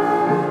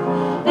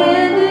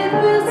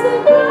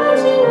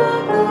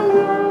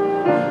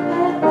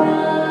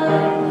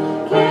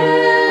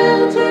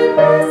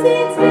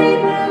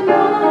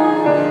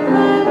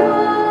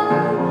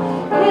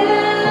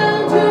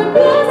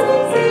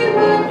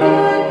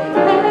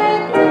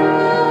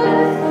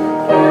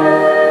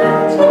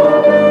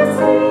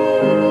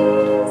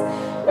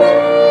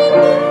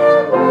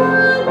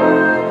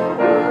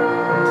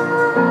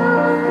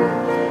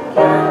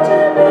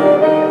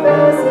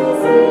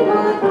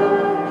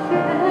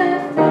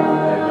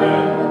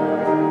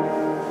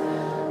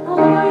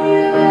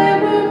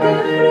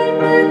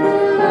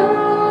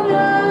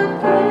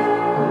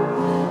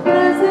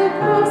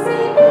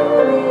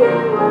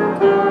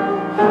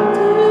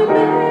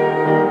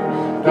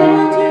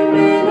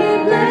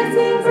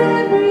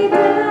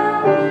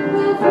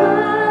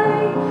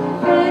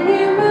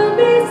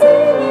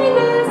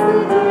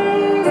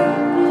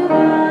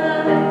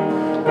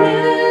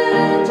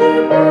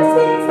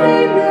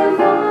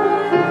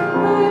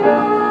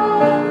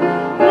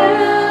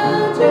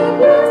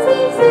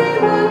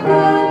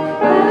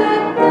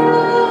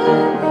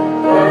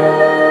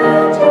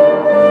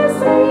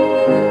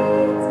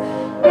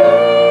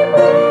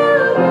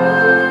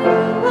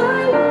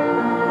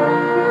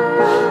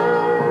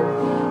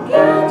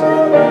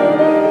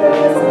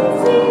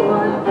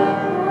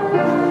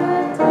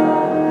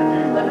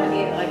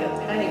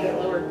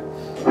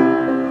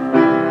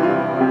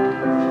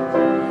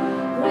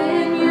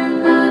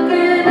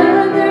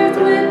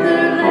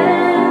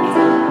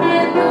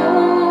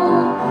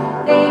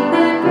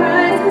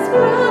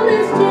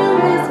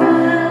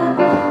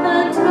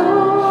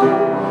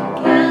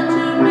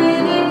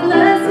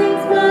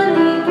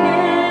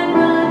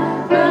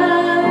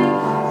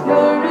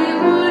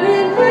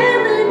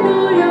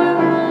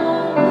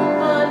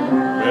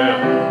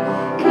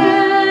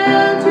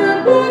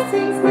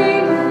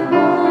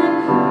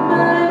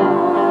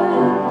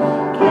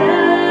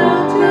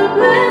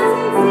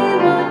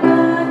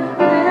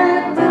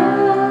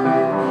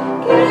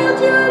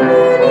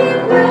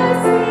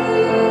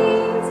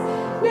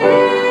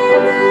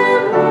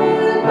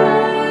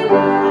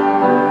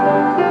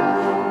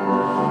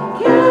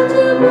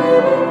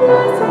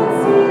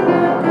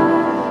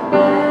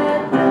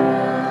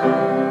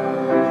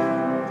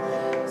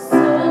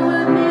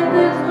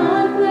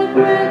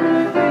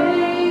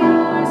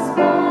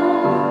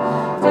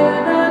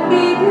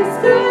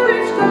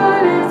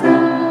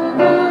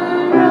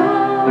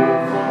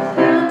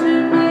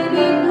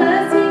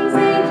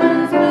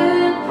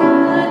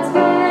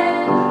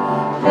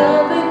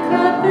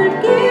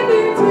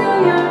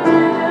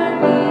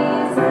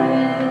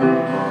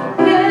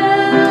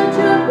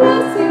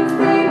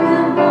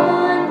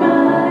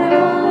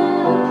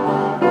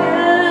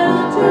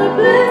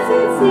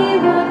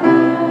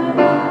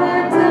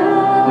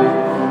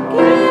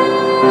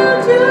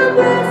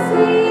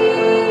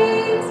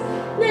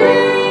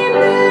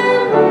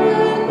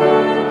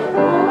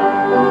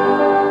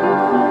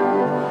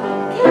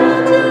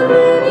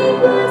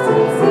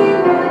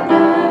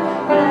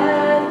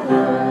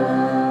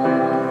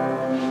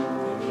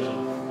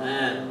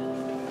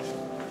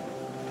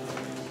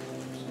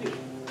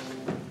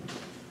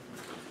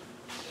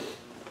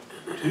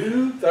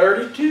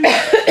 2:32.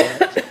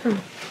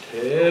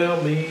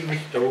 Tell me the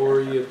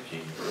story of Jesus.